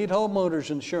insurance. You need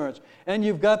homeowners insurance. And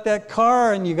you've got that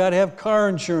car, and you've got to have car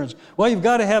insurance. Well, you've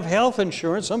got to have health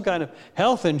insurance, some kind of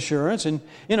health insurance. And,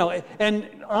 and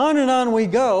on we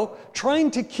go,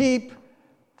 trying to keep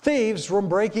thieves from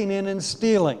breaking in and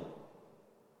stealing.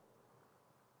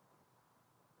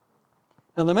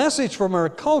 Now, the message from our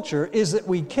culture is that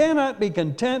we cannot be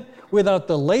content without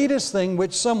the latest thing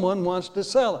which someone wants to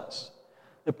sell us.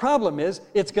 The problem is,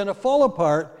 it's going to fall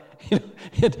apart.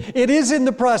 It is in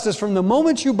the process. From the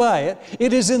moment you buy it,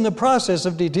 it is in the process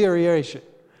of deterioration.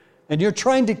 And you're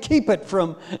trying to keep it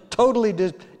from totally,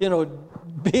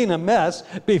 being a mess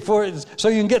so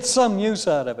you can get some use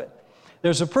out of it.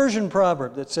 There's a Persian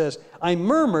proverb that says, I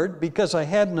murmured because I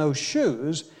had no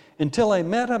shoes until I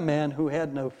met a man who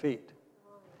had no feet.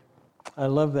 I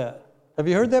love that. Have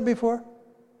you heard that before?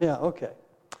 Yeah, okay.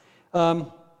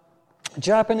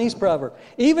 Japanese proverb.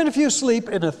 Even if you sleep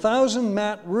in a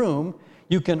 1,000-mat room,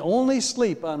 you can only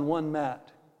sleep on one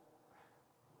mat.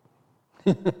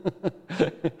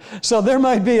 So there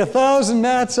might be 1,000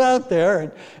 mats out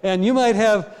there, and you might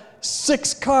have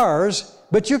 6 cars,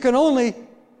 but you can only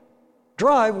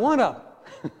drive one of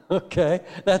them. Okay?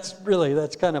 That's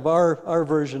kind of our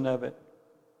version of it.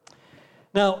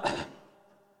 Now,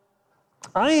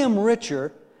 I am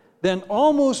richer than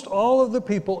almost all of the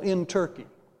people in Turkey.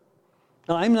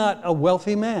 Now, I'm not a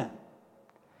wealthy man,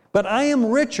 but I am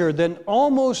richer than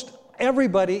almost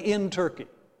everybody in Turkey.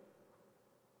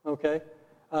 Okay?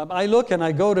 I look and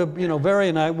I go to,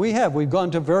 we've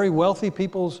gone to very wealthy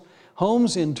people's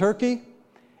homes in Turkey,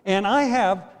 and I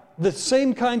have the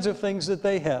same kinds of things that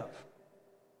they have.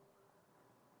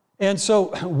 And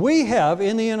so we have,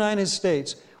 in the United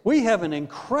States, we have an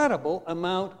incredible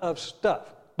amount of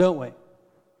stuff, don't we?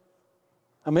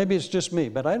 Now, maybe it's just me,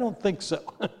 but I don't think so.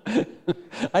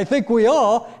 I think we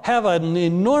all have an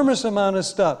enormous amount of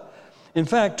stuff. In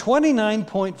fact,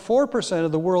 29.4%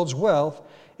 of the world's wealth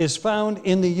is found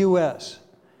in the U.S.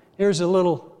 Here's a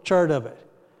little chart of it.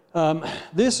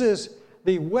 This is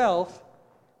the wealth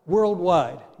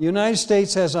worldwide. The United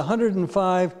States has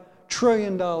 $105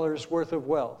 trillion worth of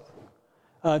wealth.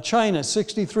 China,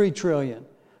 63 trillion.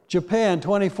 Japan,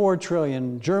 24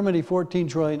 trillion. Germany, 14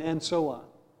 trillion, and so on.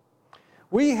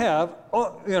 We have,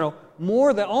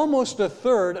 more than almost a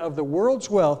third of the world's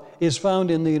wealth is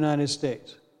found in the United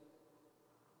States.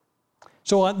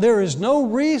 So there is no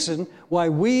reason why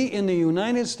we in the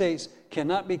United States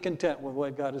cannot be content with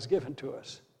what God has given to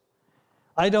us.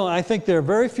 I think there are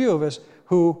very few of us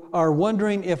who are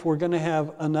wondering if we're going to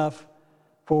have enough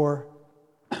for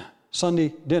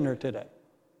Sunday dinner today.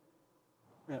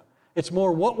 Yeah. It's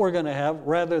more what we're going to have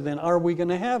rather than are we going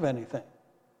to have anything.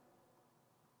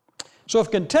 So if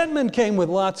contentment came with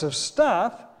lots of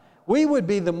stuff, we would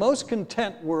be the most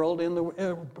content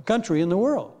country in the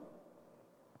world.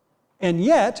 And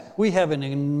yet, we have an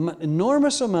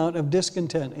enormous amount of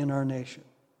discontent in our nation.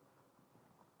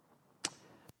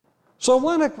 So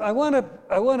I want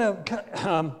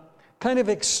to kind of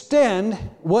extend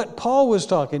what Paul was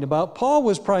talking about. Paul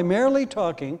was primarily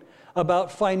talking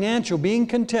about financial, being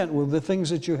content with the things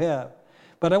that you have.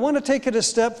 But I want to take it a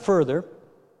step further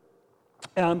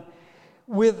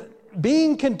with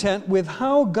being content with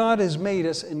how God has made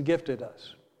us and gifted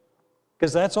us,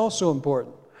 because that's also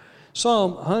important.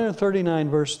 Psalm 139,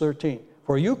 verse 13.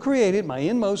 For you created my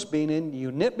inmost being,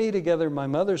 you knit me together in my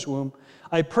mother's womb.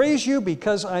 I praise you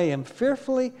because I am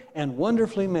fearfully and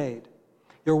wonderfully made.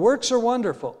 Your works are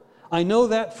wonderful. I know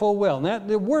that full well. And that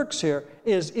the works here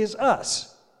is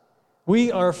us.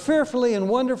 We are fearfully and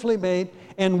wonderfully made,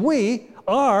 and we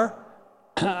are,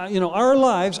 our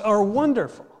lives are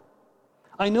wonderful.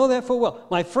 I know that full well.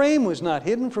 My frame was not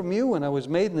hidden from you when I was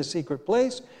made in the secret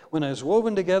place, when I was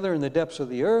woven together in the depths of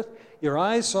the earth. Your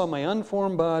eyes saw my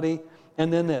unformed body.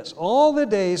 And then this, all the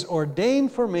days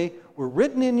ordained for me were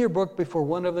written in your book before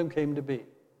one of them came to be.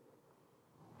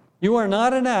 You are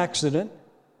not an accident.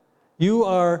 You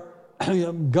are,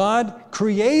 God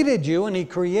created you, and He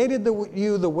created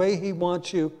you the way He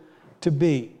wants you to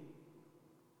be.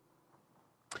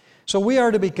 So we are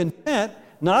to be content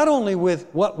not only with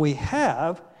what we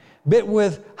have, but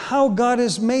with how God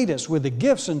has made us, with the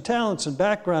gifts and talents and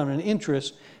background and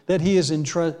interests that He has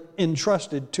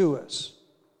entrusted to us.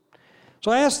 So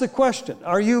I ask the question,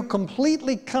 are you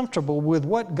completely comfortable with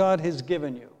what God has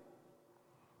given you?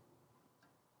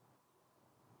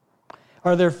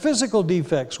 Are there physical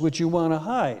defects which you want to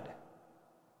hide?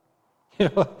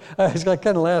 I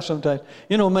kind of laugh sometimes.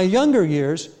 My younger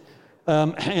years,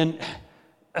 and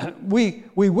we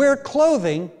wear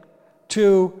clothing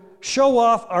to show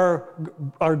off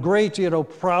our great,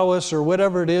 prowess or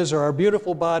whatever it is, or our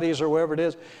beautiful bodies or whatever it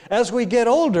is. As we get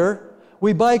older,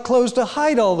 we buy clothes to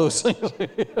hide all those things.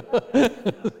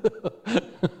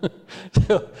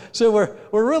 So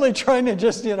we're really trying to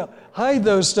just, hide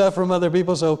those stuff from other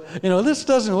people. So,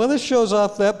 this shows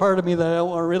off that part of me that I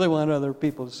don't really want other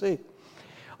people to see.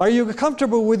 Are you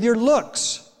comfortable with your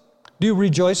looks? Do you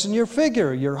rejoice in your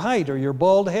figure, your height, or your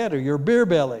bald head, or your beer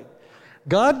belly?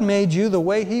 God made you the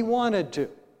way He wanted to.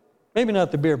 Maybe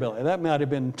not the beer belly. That might have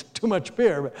been too much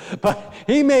beer. But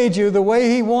He made you the way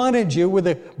He wanted you, with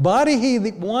the body He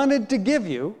wanted to give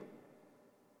you.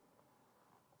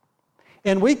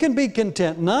 And we can be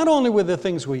content not only with the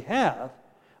things we have,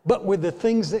 but with the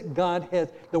things that God has,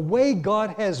 the way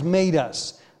God has made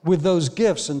us, with those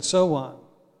gifts and so on.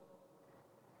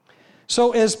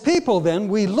 So as people then,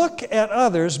 we look at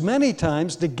others many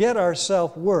times to get our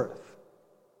self-worth.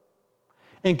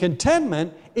 And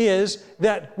contentment is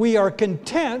that we are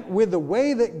content with the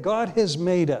way that God has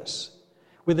made us,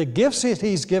 with the gifts that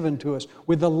He's given to us,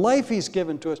 with the life He's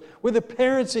given to us, with the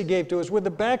parents He gave to us, with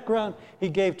the background He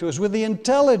gave to us, with the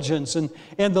intelligence and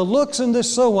the looks and the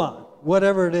so on,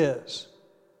 whatever it is.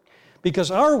 Because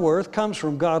our worth comes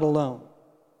from God alone.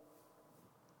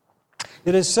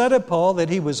 It is said of Paul that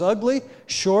he was ugly,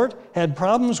 short, had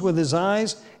problems with his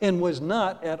eyes, and was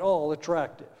not at all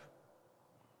attractive.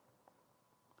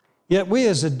 Yet we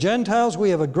as the Gentiles, we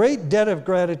have a great debt of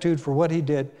gratitude for what He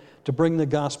did to bring the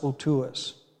gospel to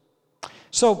us.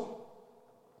 So,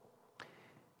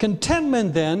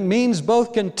 contentment then means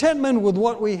both contentment with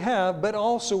what we have, but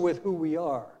also with who we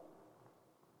are.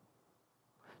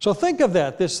 So think of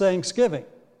that this Thanksgiving.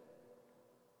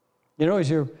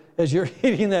 As you're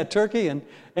eating that turkey and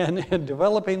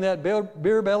developing that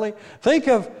beer belly, think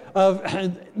of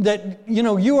that,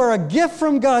 you are a gift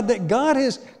from God, that God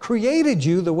has created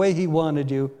you the way He wanted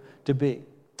you to be.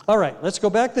 All right, let's go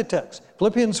back to the text.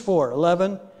 Philippians 4,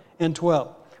 11 and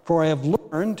 12. For I have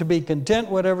learned to be content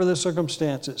whatever the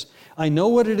circumstances. I know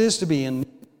what it is to be in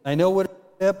need. I know what it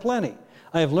is to have plenty.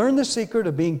 I have learned the secret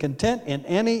of being content in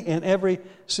any and every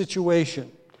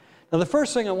situation. Now, the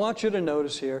first thing I want you to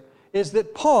notice here is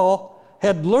that Paul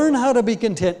had learned how to be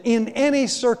content in any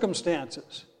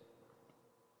circumstances.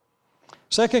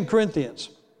 2 Corinthians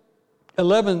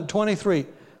 11:23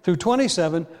 through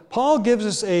 27, Paul gives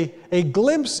us a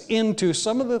glimpse into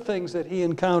some of the things that he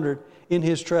encountered in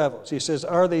his travels. He says,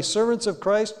 "Are they servants of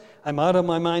Christ? I'm out of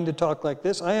my mind to talk like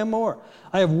this. I am more.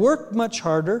 I have worked much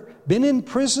harder, been in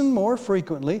prison more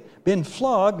frequently, been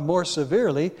flogged more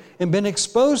severely, and been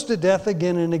exposed to death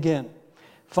again and again.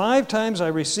 5 times I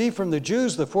received from the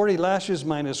Jews the 40 lashes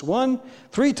minus 1.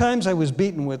 3 times I was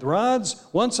beaten with rods.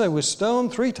 Once I was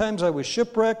stoned. 3 times I was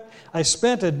shipwrecked. I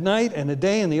spent a night and a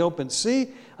day in the open sea.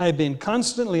 I have been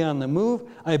constantly on the move.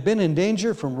 I have been in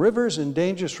danger from rivers, in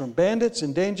dangers from bandits,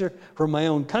 in danger from my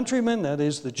own countrymen, that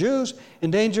is the Jews,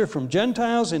 in danger from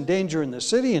Gentiles, in danger in the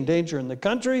city, in danger in the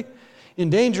country, in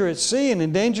danger at sea, and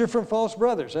in danger from false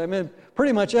brothers." I mean,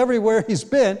 pretty much everywhere he's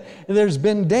been, there's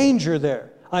been danger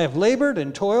there. "I have labored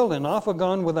and toiled and often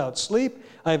gone without sleep.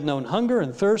 I have known hunger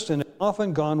and thirst and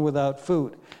often gone without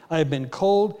food. I have been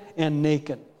cold and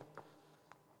naked."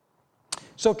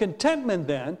 So contentment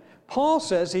then, Paul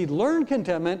says he learned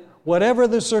contentment whatever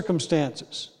the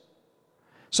circumstances.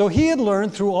 So he had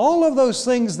learned through all of those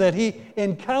things that he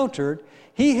encountered,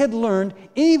 he had learned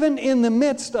even in the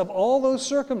midst of all those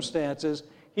circumstances,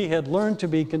 he had learned to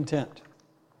be content.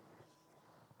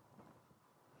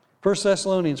 1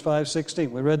 Thessalonians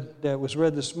 5:16, that was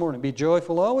read this morning. "Be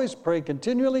joyful always, pray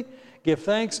continually, give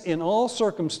thanks in all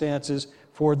circumstances,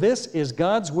 for this is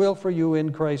God's will for you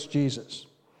in Christ Jesus."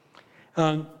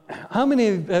 How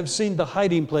many have seen The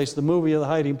Hiding Place, the movie of The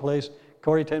Hiding Place?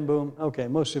 Corrie ten Boom? Okay,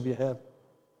 most of you have.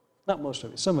 Not most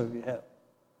of you, some of you have.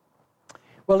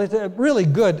 Well, it's a really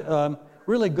good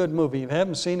movie. If you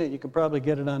haven't seen it, you can probably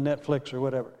get it on Netflix or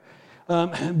whatever.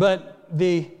 But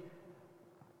the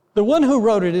one who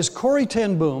wrote it is Corrie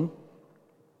ten Boom,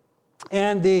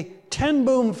 and the ten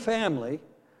Boom family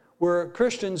were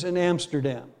Christians in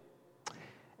Amsterdam.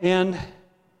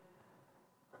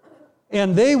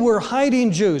 And they were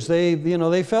hiding Jews.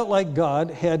 They felt like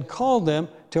God had called them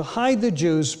to hide the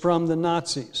Jews from the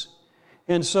Nazis.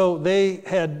 And so they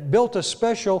had built a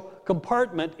special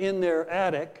compartment in their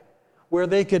attic where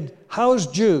they could house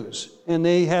Jews, and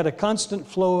they had a constant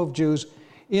flow of Jews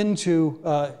into,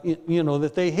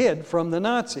 that they hid from the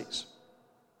Nazis.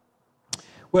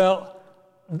 Well,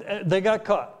 they got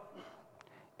caught.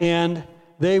 And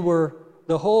they were,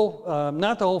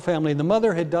 not the whole family, the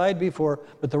mother had died before,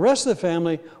 but the rest of the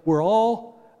family were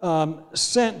all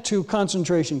sent to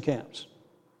concentration camps.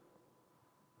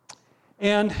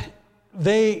 And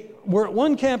they were at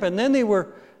one camp, and then they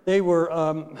were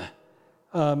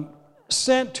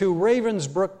sent to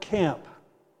Ravensbrück camp.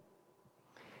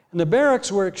 And the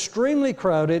barracks were extremely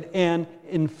crowded and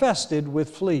infested with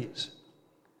fleas.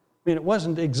 I mean, it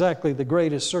wasn't exactly the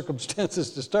greatest circumstances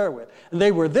to start with. And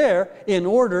they were there in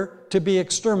order to be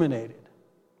exterminated.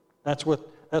 That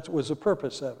was the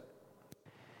purpose of it.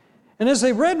 And as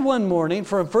they read one morning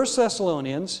from 1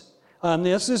 Thessalonians,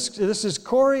 this is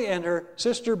Corrie and her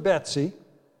sister Betsy.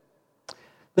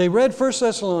 They read 1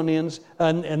 Thessalonians,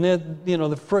 and then,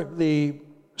 the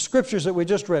scriptures that we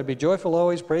just read. "Be joyful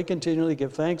always, pray continually,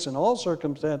 give thanks in all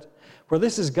circumstances, for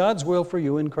this is God's will for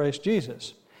you in Christ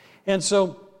Jesus." And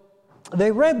so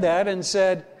they read that and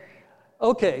said,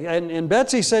 okay, and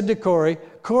Betsy said to Corrie,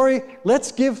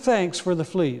 "Let's give thanks for the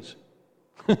fleas."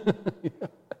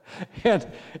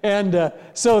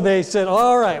 So they said,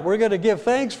 all right, we're going to give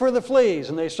thanks for the fleas.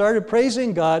 And they started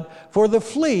praising God for the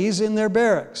fleas in their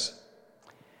barracks.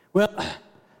 Well,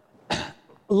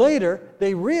 later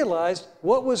they realized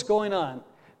what was going on.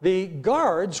 The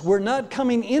guards were not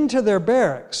coming into their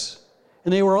barracks.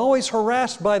 And they were always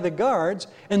harassed by the guards,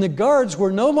 and the guards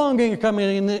were no longer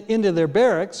coming into their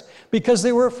barracks because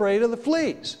they were afraid of the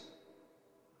fleas.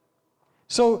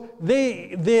 So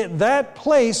that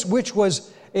place, which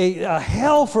was a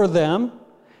hell for them,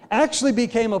 actually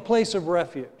became a place of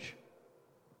refuge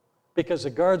because the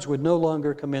guards would no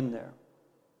longer come in there.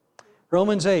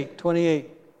 Romans 8:28,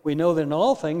 "We know that in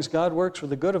all things God works for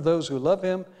the good of those who love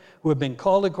Him, who have been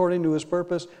called according to His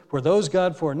purpose. For those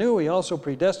God foreknew, He also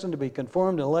predestined to be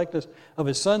conformed to the likeness of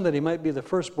His Son, that He might be the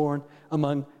firstborn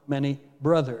among many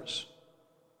brothers."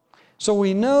 So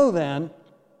we know then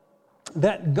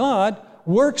that God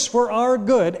works for our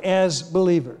good as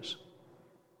believers.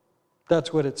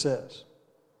 That's what it says.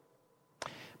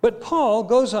 But Paul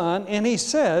goes on and he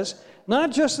says,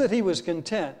 not just that he was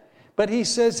content, but he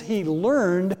says he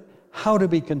learned how to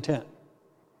be content.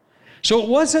 So it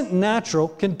wasn't natural.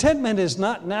 Contentment is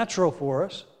not natural for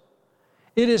us.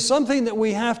 It is something that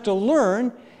we have to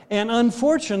learn, and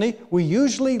unfortunately, we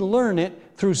usually learn it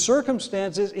through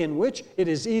circumstances in which it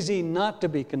is easy not to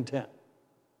be content.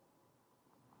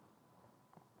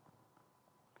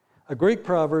 A Greek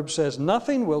proverb says,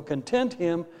 "Nothing will content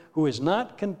him who is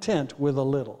not content with a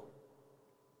little."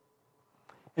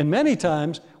 And many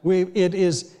times, it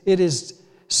is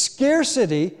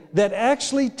scarcity that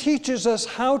actually teaches us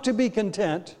how to be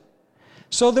content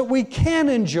so that we can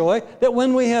enjoy, that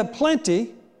when we have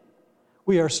plenty,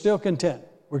 we are still content.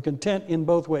 We're content in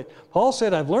both ways. Paul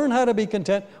said, I've learned how to be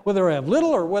content whether I have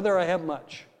little or whether I have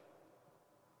much.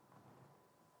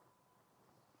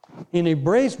 And he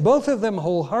embraced both of them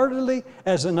wholeheartedly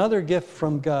as another gift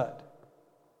from God.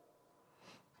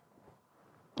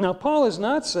 Now, Paul is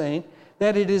not saying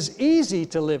that it is easy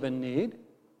to live in need.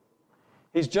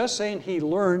 He's just saying he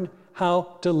learned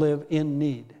how to live in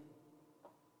need.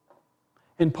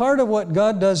 And part of what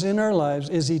God does in our lives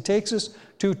is he takes us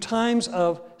to times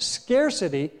of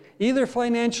scarcity, either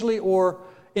financially or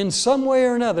in some way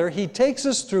or another. He takes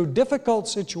us through difficult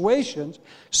situations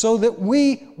so that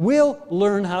we will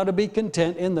learn how to be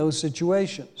content in those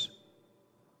situations.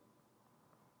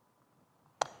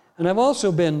 And I've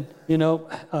also been,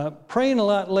 praying a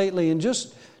lot lately and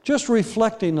just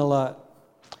reflecting a lot.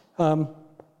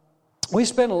 We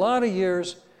spent a lot of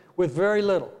years with very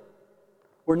little.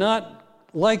 We're not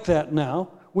like that now.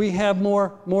 We have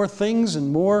more things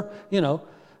and more,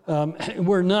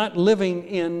 we're not living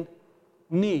in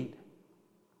need.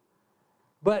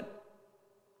 But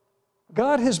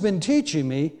God has been teaching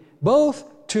me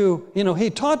both to, he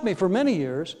taught me for many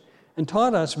years and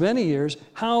taught us many years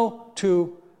how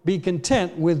to be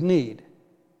content with need,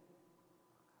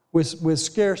 with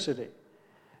scarcity.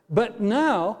 But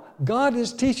now, God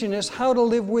is teaching us how to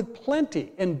live with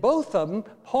plenty. And both of them,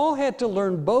 Paul had to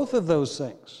learn both of those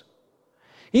things.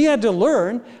 He had to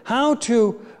learn how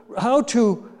to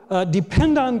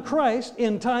depend on Christ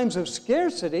in times of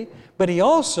scarcity, but he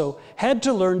also had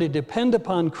to learn to depend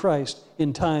upon Christ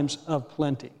in times of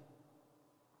plenty.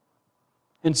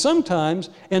 And sometimes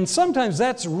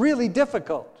that's really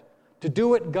difficult to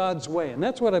do it God's way. And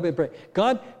that's what I've been praying.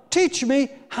 God, teach me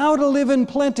how to live in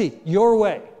plenty your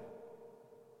way.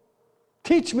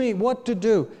 Teach me what to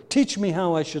do. Teach me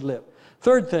how I should live.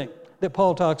 Third thing that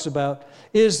Paul talks about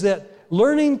is that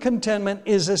learning contentment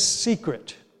is a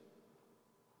secret.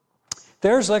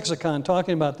 Thayer's lexicon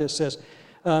talking about this says,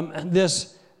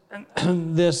 this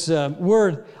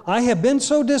word, I have been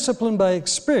so disciplined by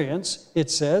experience, it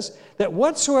says, that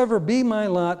whatsoever be my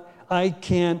lot, I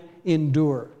can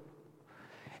endure.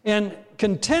 And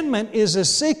contentment is a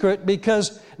secret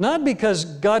not because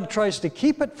God tries to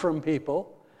keep it from people,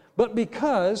 but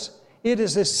because it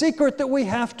is a secret that we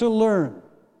have to learn.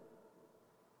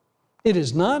 It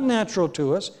is not natural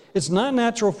to us. It's not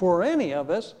natural for any of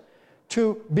us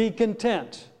to be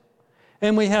content.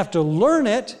 And we have to learn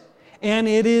it, and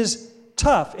it is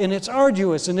tough, and it's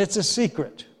arduous, and it's a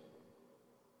secret.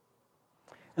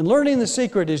 And learning the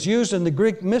secret is used in the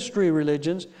Greek mystery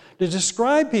religions to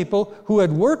describe people who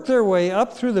had worked their way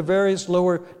up through the various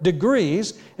lower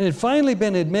degrees and had finally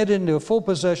been admitted into a full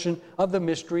possession of the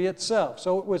mystery itself.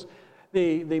 So it was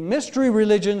the mystery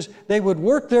religions, they would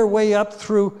work their way up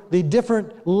through the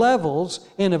different levels,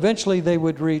 and eventually they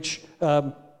would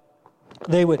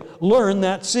they would learn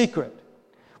that secret.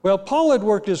 Well, Paul had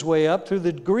worked his way up through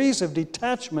the degrees of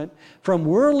detachment from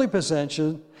worldly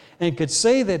possessions and could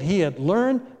say that he had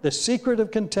learned the secret of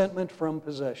contentment from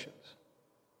possessions.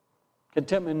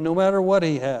 Contentment no matter what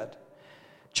he had.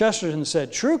 Chesterton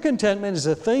said, true contentment is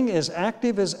a thing as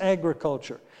active as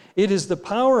agriculture. It is the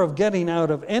power of getting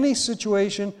out of any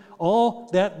situation all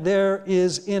that there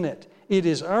is in it. It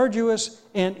is arduous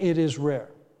and it is rare.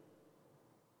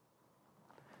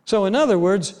 So in other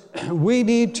words, we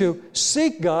need to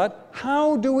seek God.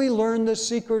 How do we learn the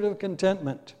secret of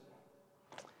contentment?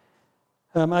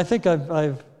 I think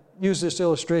I've used this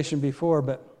illustration before,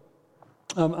 but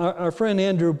our friend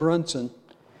Andrew Brunson,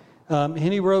 and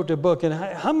he wrote a book. And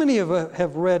how many of you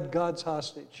have read God's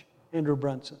Hostage? Andrew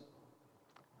Brunson.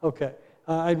 Okay,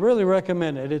 I'd really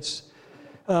recommend it. It's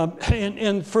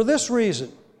and for this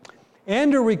reason,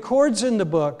 Andrew records in the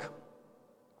book.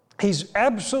 He's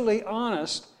absolutely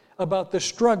honest about the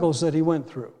struggles that he went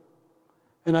through.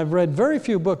 And I've read very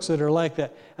few books that are like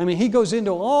that. I mean, he goes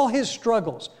into all his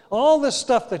struggles, all the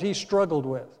stuff that he struggled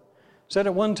with. Said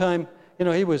at one time,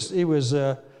 he was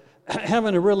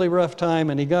having a really rough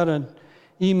time, and he got an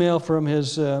email from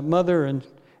his mother,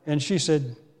 and she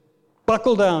said,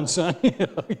 "Buckle down, son. You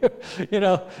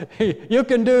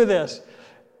can do this."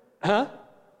 Huh?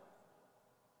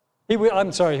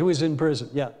 I'm sorry, he was in prison.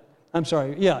 Yeah. I'm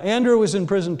sorry. Yeah, Andrew was in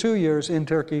prison 2 years in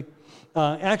Turkey,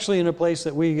 actually in a place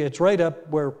that it's right up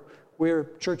where we're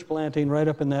church planting, right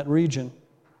up in that region.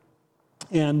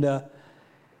 And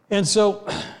so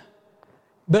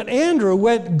But Andrew,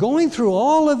 going through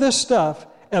all of this stuff,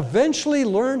 eventually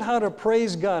learned how to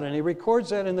praise God. And he records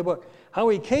that in the book. How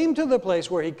he came to the place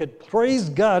where he could praise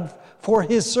God for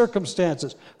his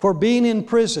circumstances, for being in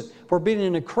prison, for being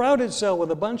in a crowded cell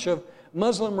with a bunch of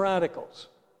Muslim radicals.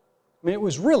 I mean, it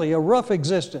was really a rough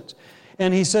existence.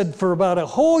 And he said for about a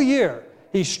whole year,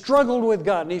 he struggled with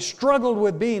God, and he struggled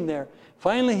with being there.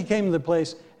 Finally, he came to the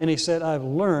place, and he said, I've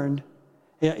learned,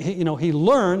 he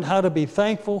learned how to be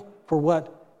thankful for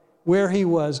where he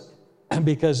was,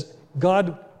 because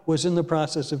God was in the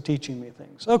process of teaching me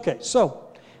things. Okay, so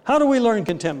how do we learn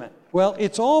contentment? Well,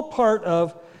 it's all part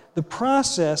of the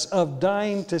process of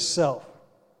dying to self.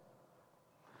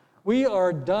 We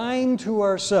are dying to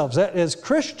ourselves. As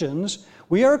Christians,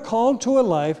 we are called to a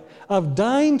life of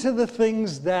dying to the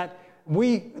things that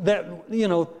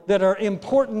are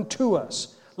important to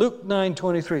us. Luke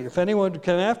 9:23. If anyone would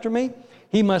come after me,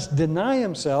 he must deny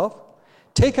himself,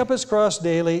 take up his cross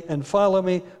daily, and follow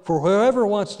me. For whoever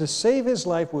wants to save his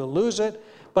life will lose it,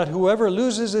 but whoever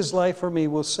loses his life for me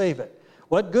will save it.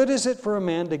 What good is it for a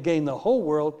man to gain the whole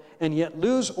world and yet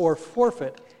lose or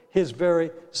forfeit his very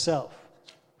self?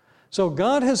 So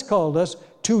God has called us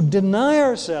to deny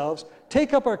ourselves,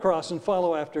 take up our cross, and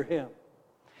follow after him.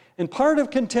 And part of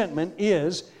contentment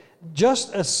is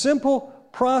just a simple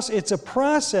process. It's a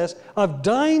process of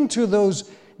dying to those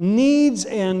needs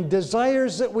and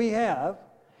desires that we have,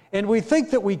 and we think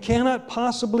that we cannot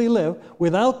possibly live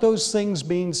without those things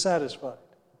being satisfied.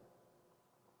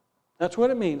 That's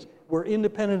what it means. We're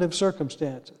independent of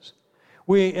circumstances.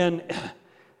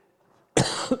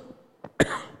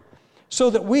 So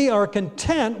that we are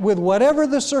content with whatever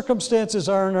the circumstances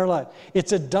are in our life.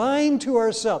 It's a dying to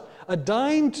ourselves, a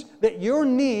dying that your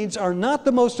needs are not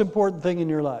the most important thing in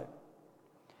your life.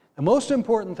 The most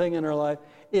important thing in our life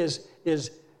is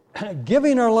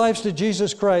giving our lives to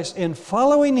Jesus Christ and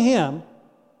following him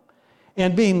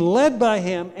and being led by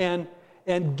him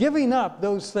and giving up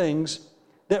those things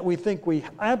that we think we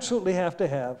absolutely have to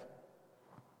have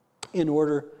in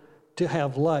order to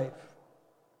have life.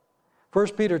 1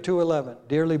 Peter 2:11,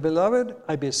 dearly beloved,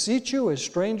 I beseech you as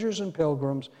strangers and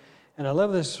pilgrims, and I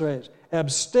love this phrase,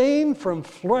 abstain from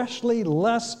fleshly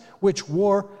lusts which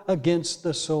war against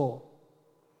the soul.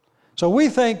 So we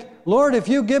think, Lord, if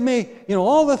you give me,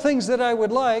 all the things that I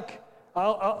would like,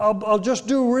 I'll just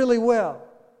do really well.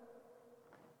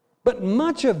 But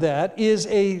much of that is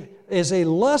a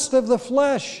lust of the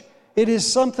flesh. It is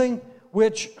something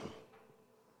which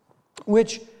we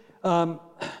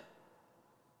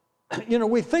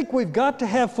think we've got to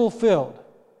have fulfilled.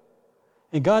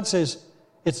 And God says,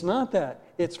 it's not that.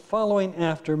 It's following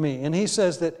after me. And he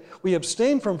says that we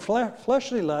abstain from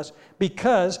fleshly lusts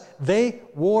because they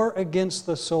war against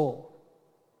the soul.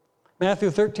 Matthew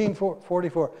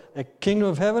 13:44. The kingdom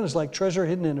of heaven is like treasure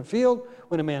hidden in a field.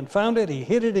 When a man found it, he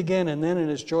hid it again, and then in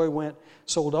his joy went,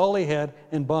 sold all he had,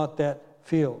 and bought that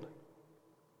field.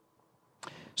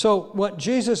 So what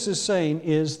Jesus is saying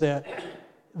is that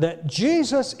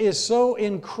Jesus is so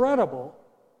incredible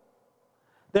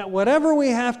that whatever we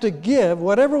have to give,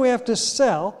 whatever we have to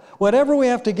sell, whatever we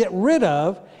have to get rid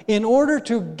of in order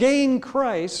to gain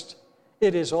Christ,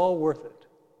 it is all worth it.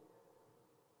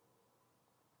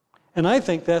 And I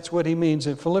think that's what he means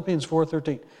in Philippians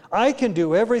 4:13. I can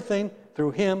do everything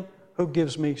through him who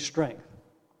gives me strength.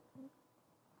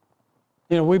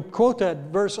 We quote that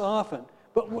verse often,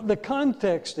 but the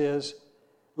context is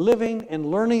living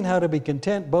and learning how to be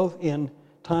content both in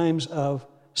times of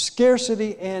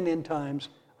scarcity and in times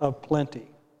of plenty.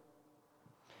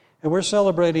 And we're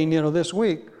celebrating, this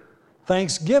week,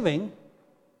 Thanksgiving,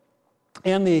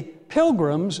 and the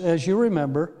pilgrims, as you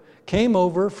remember, came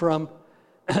over from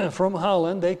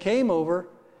Holland. They came over,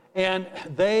 and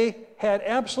they had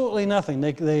absolutely nothing.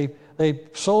 They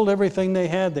sold everything they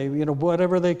had. They,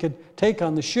 whatever they could take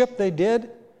on the ship, they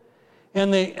did,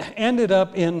 and they ended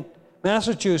up in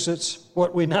Massachusetts,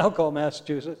 what we now call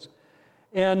Massachusetts,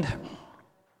 and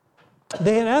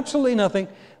they had absolutely nothing.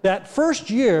 That first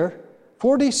year,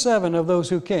 47 of those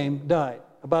who came died.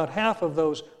 About half of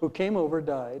those who came over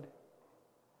died.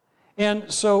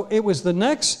 And so it was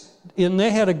and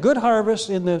they had a good harvest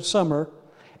in the summer,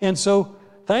 and so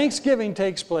Thanksgiving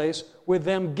takes place with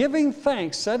them giving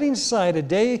thanks, setting aside a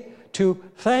day to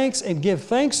thanks and give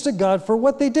thanks to God for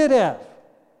what they did have.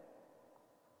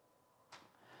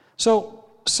 So,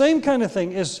 same kind of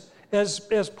thing as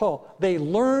Paul. They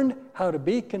learned how to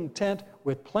be content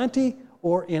with plenty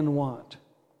or in want.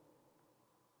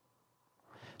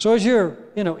 So as you're,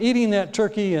 eating that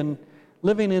turkey and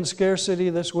living in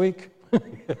scarcity this week,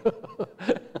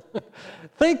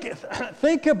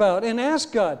 think about and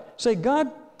ask God. Say,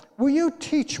 God, will you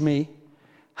teach me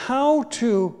how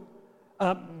to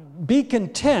be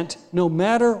content no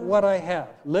matter what I have,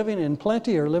 living in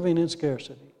plenty or living in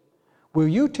scarcity. Will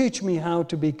you teach me how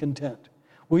to be content?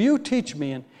 Will you teach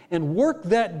me and work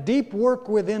that deep work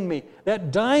within me,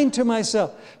 that dying to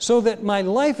myself, so that my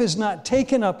life is not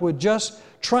taken up with just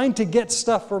trying to get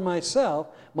stuff for myself.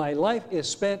 My life is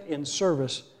spent in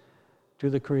service to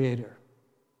the Creator.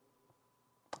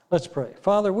 Let's pray.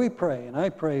 Father, we pray, and I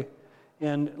pray,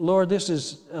 and Lord, this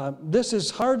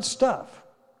is hard stuff,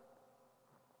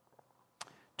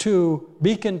 to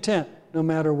be content no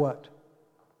matter what.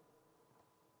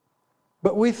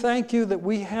 But we thank you that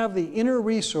we have the inner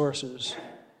resources.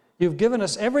 You've given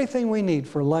us everything we need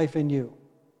for life in you.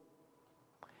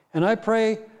 And I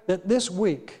pray that this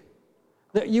week,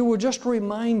 that you will just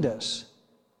remind us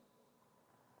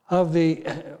of the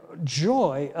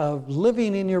joy of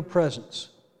living in your presence,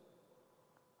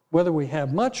 whether we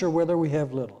have much or whether we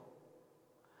have little.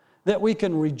 That we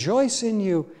can rejoice in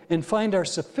you and find our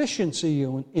sufficiency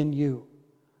in you.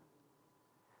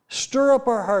 Stir up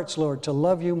our hearts, Lord, to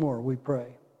love you more, we pray.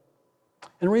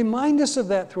 And remind us of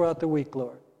that throughout the week,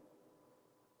 Lord.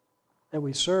 That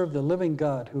we serve the living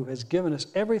God who has given us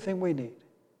everything we need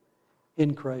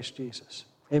in Christ Jesus.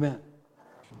 Amen.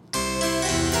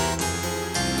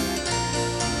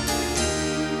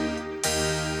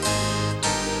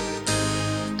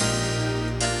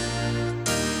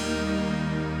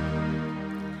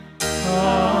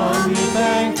 Come, ye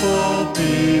thankful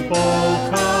people,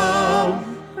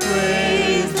 come,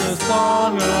 praise the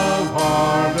song of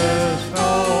harvest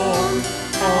home.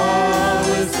 All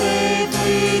is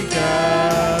safely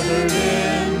gathered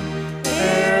in,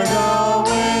 ere the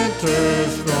winter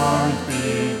storm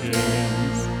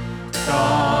begins.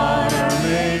 God our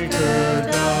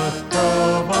Maker doth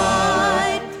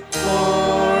provide for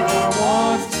our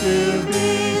wants to be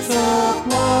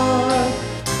supplied.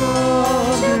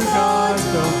 Come to God's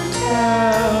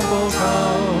temple,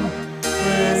 come,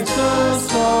 praise the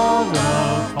song of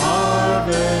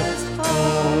harvest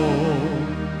home.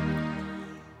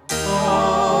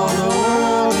 All the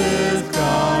world is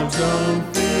God's own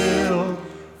field,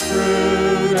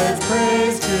 fruit as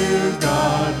praise to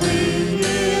God we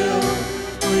yield.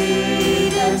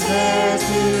 Wheat and tares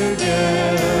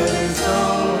together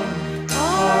sown,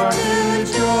 are to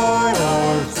joy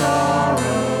or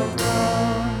sorrow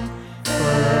grown.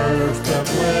 First the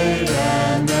blade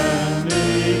and then the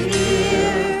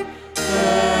ear,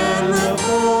 then the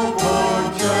full corn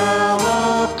shall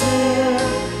appear.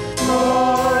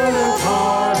 Lord of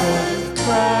harvest,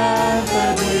 grant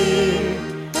that we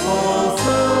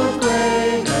also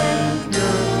great and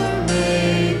pure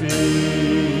may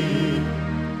be.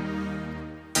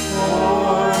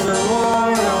 For the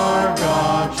Lord our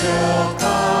God shall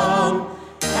come,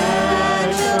 and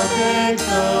shall take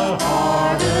the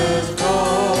harvest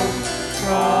home.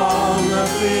 From the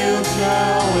field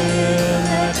shall win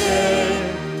that day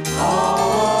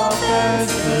all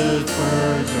offenses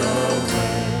purge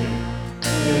away.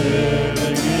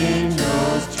 Giving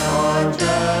angels charge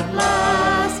at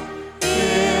last,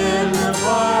 in the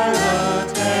fire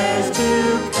the tares to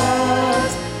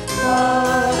cast.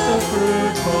 But the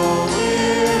fruitful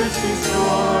ears to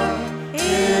store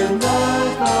in the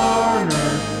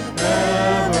garner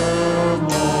evermore.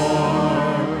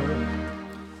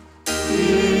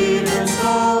 Even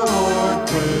so, Lord,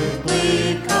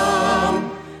 quickly come,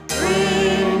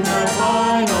 bring the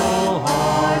final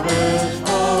harvest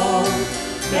home.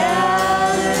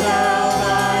 Gather thou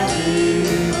thy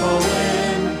people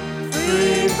in,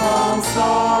 free from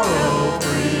sorrow,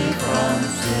 free from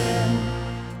sin.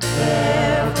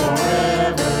 Therefore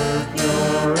ever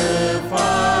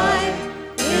purified,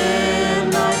 in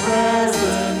thy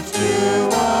presence to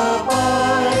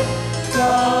abide.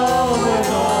 Thou with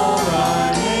all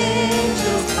thine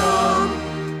angels come,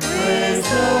 praise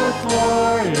the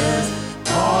glorious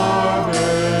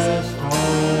harvest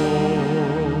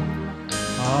home.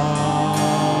 Amen.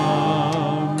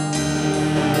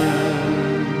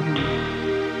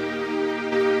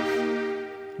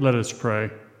 Let us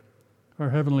pray. Our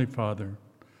Heavenly Father,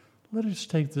 let us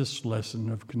take this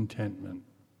lesson of contentment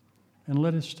and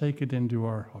let us take it into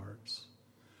our hearts.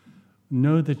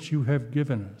 Know that you have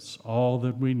given us all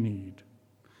that we need.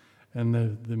 And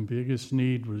the biggest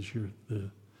need was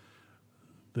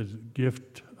the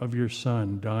gift of your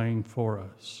Son dying for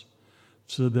us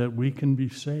so that we can be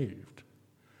saved.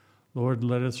 Lord,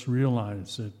 let us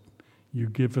realize that you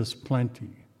give us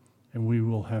plenty and we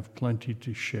will have plenty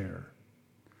to share.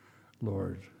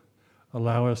 Lord,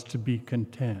 allow us to be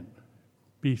content,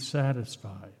 be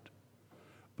satisfied,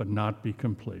 but not be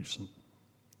complacent.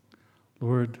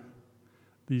 Lord,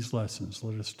 these lessons,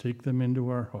 let us take them into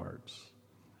our hearts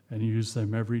and use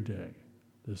them every day.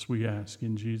 This we ask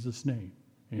in Jesus' name.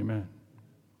 Amen.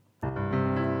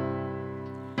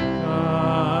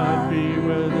 God be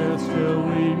with us till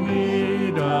we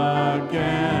meet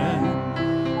again.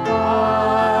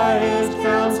 By his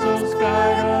counsel's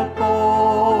guide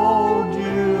uphold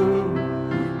you.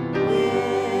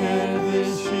 With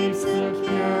his sheep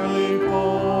securely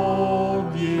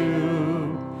fold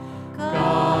you.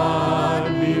 God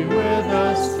be with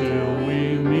us till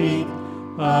we meet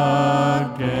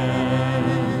again.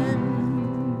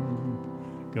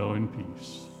 Go in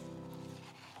peace.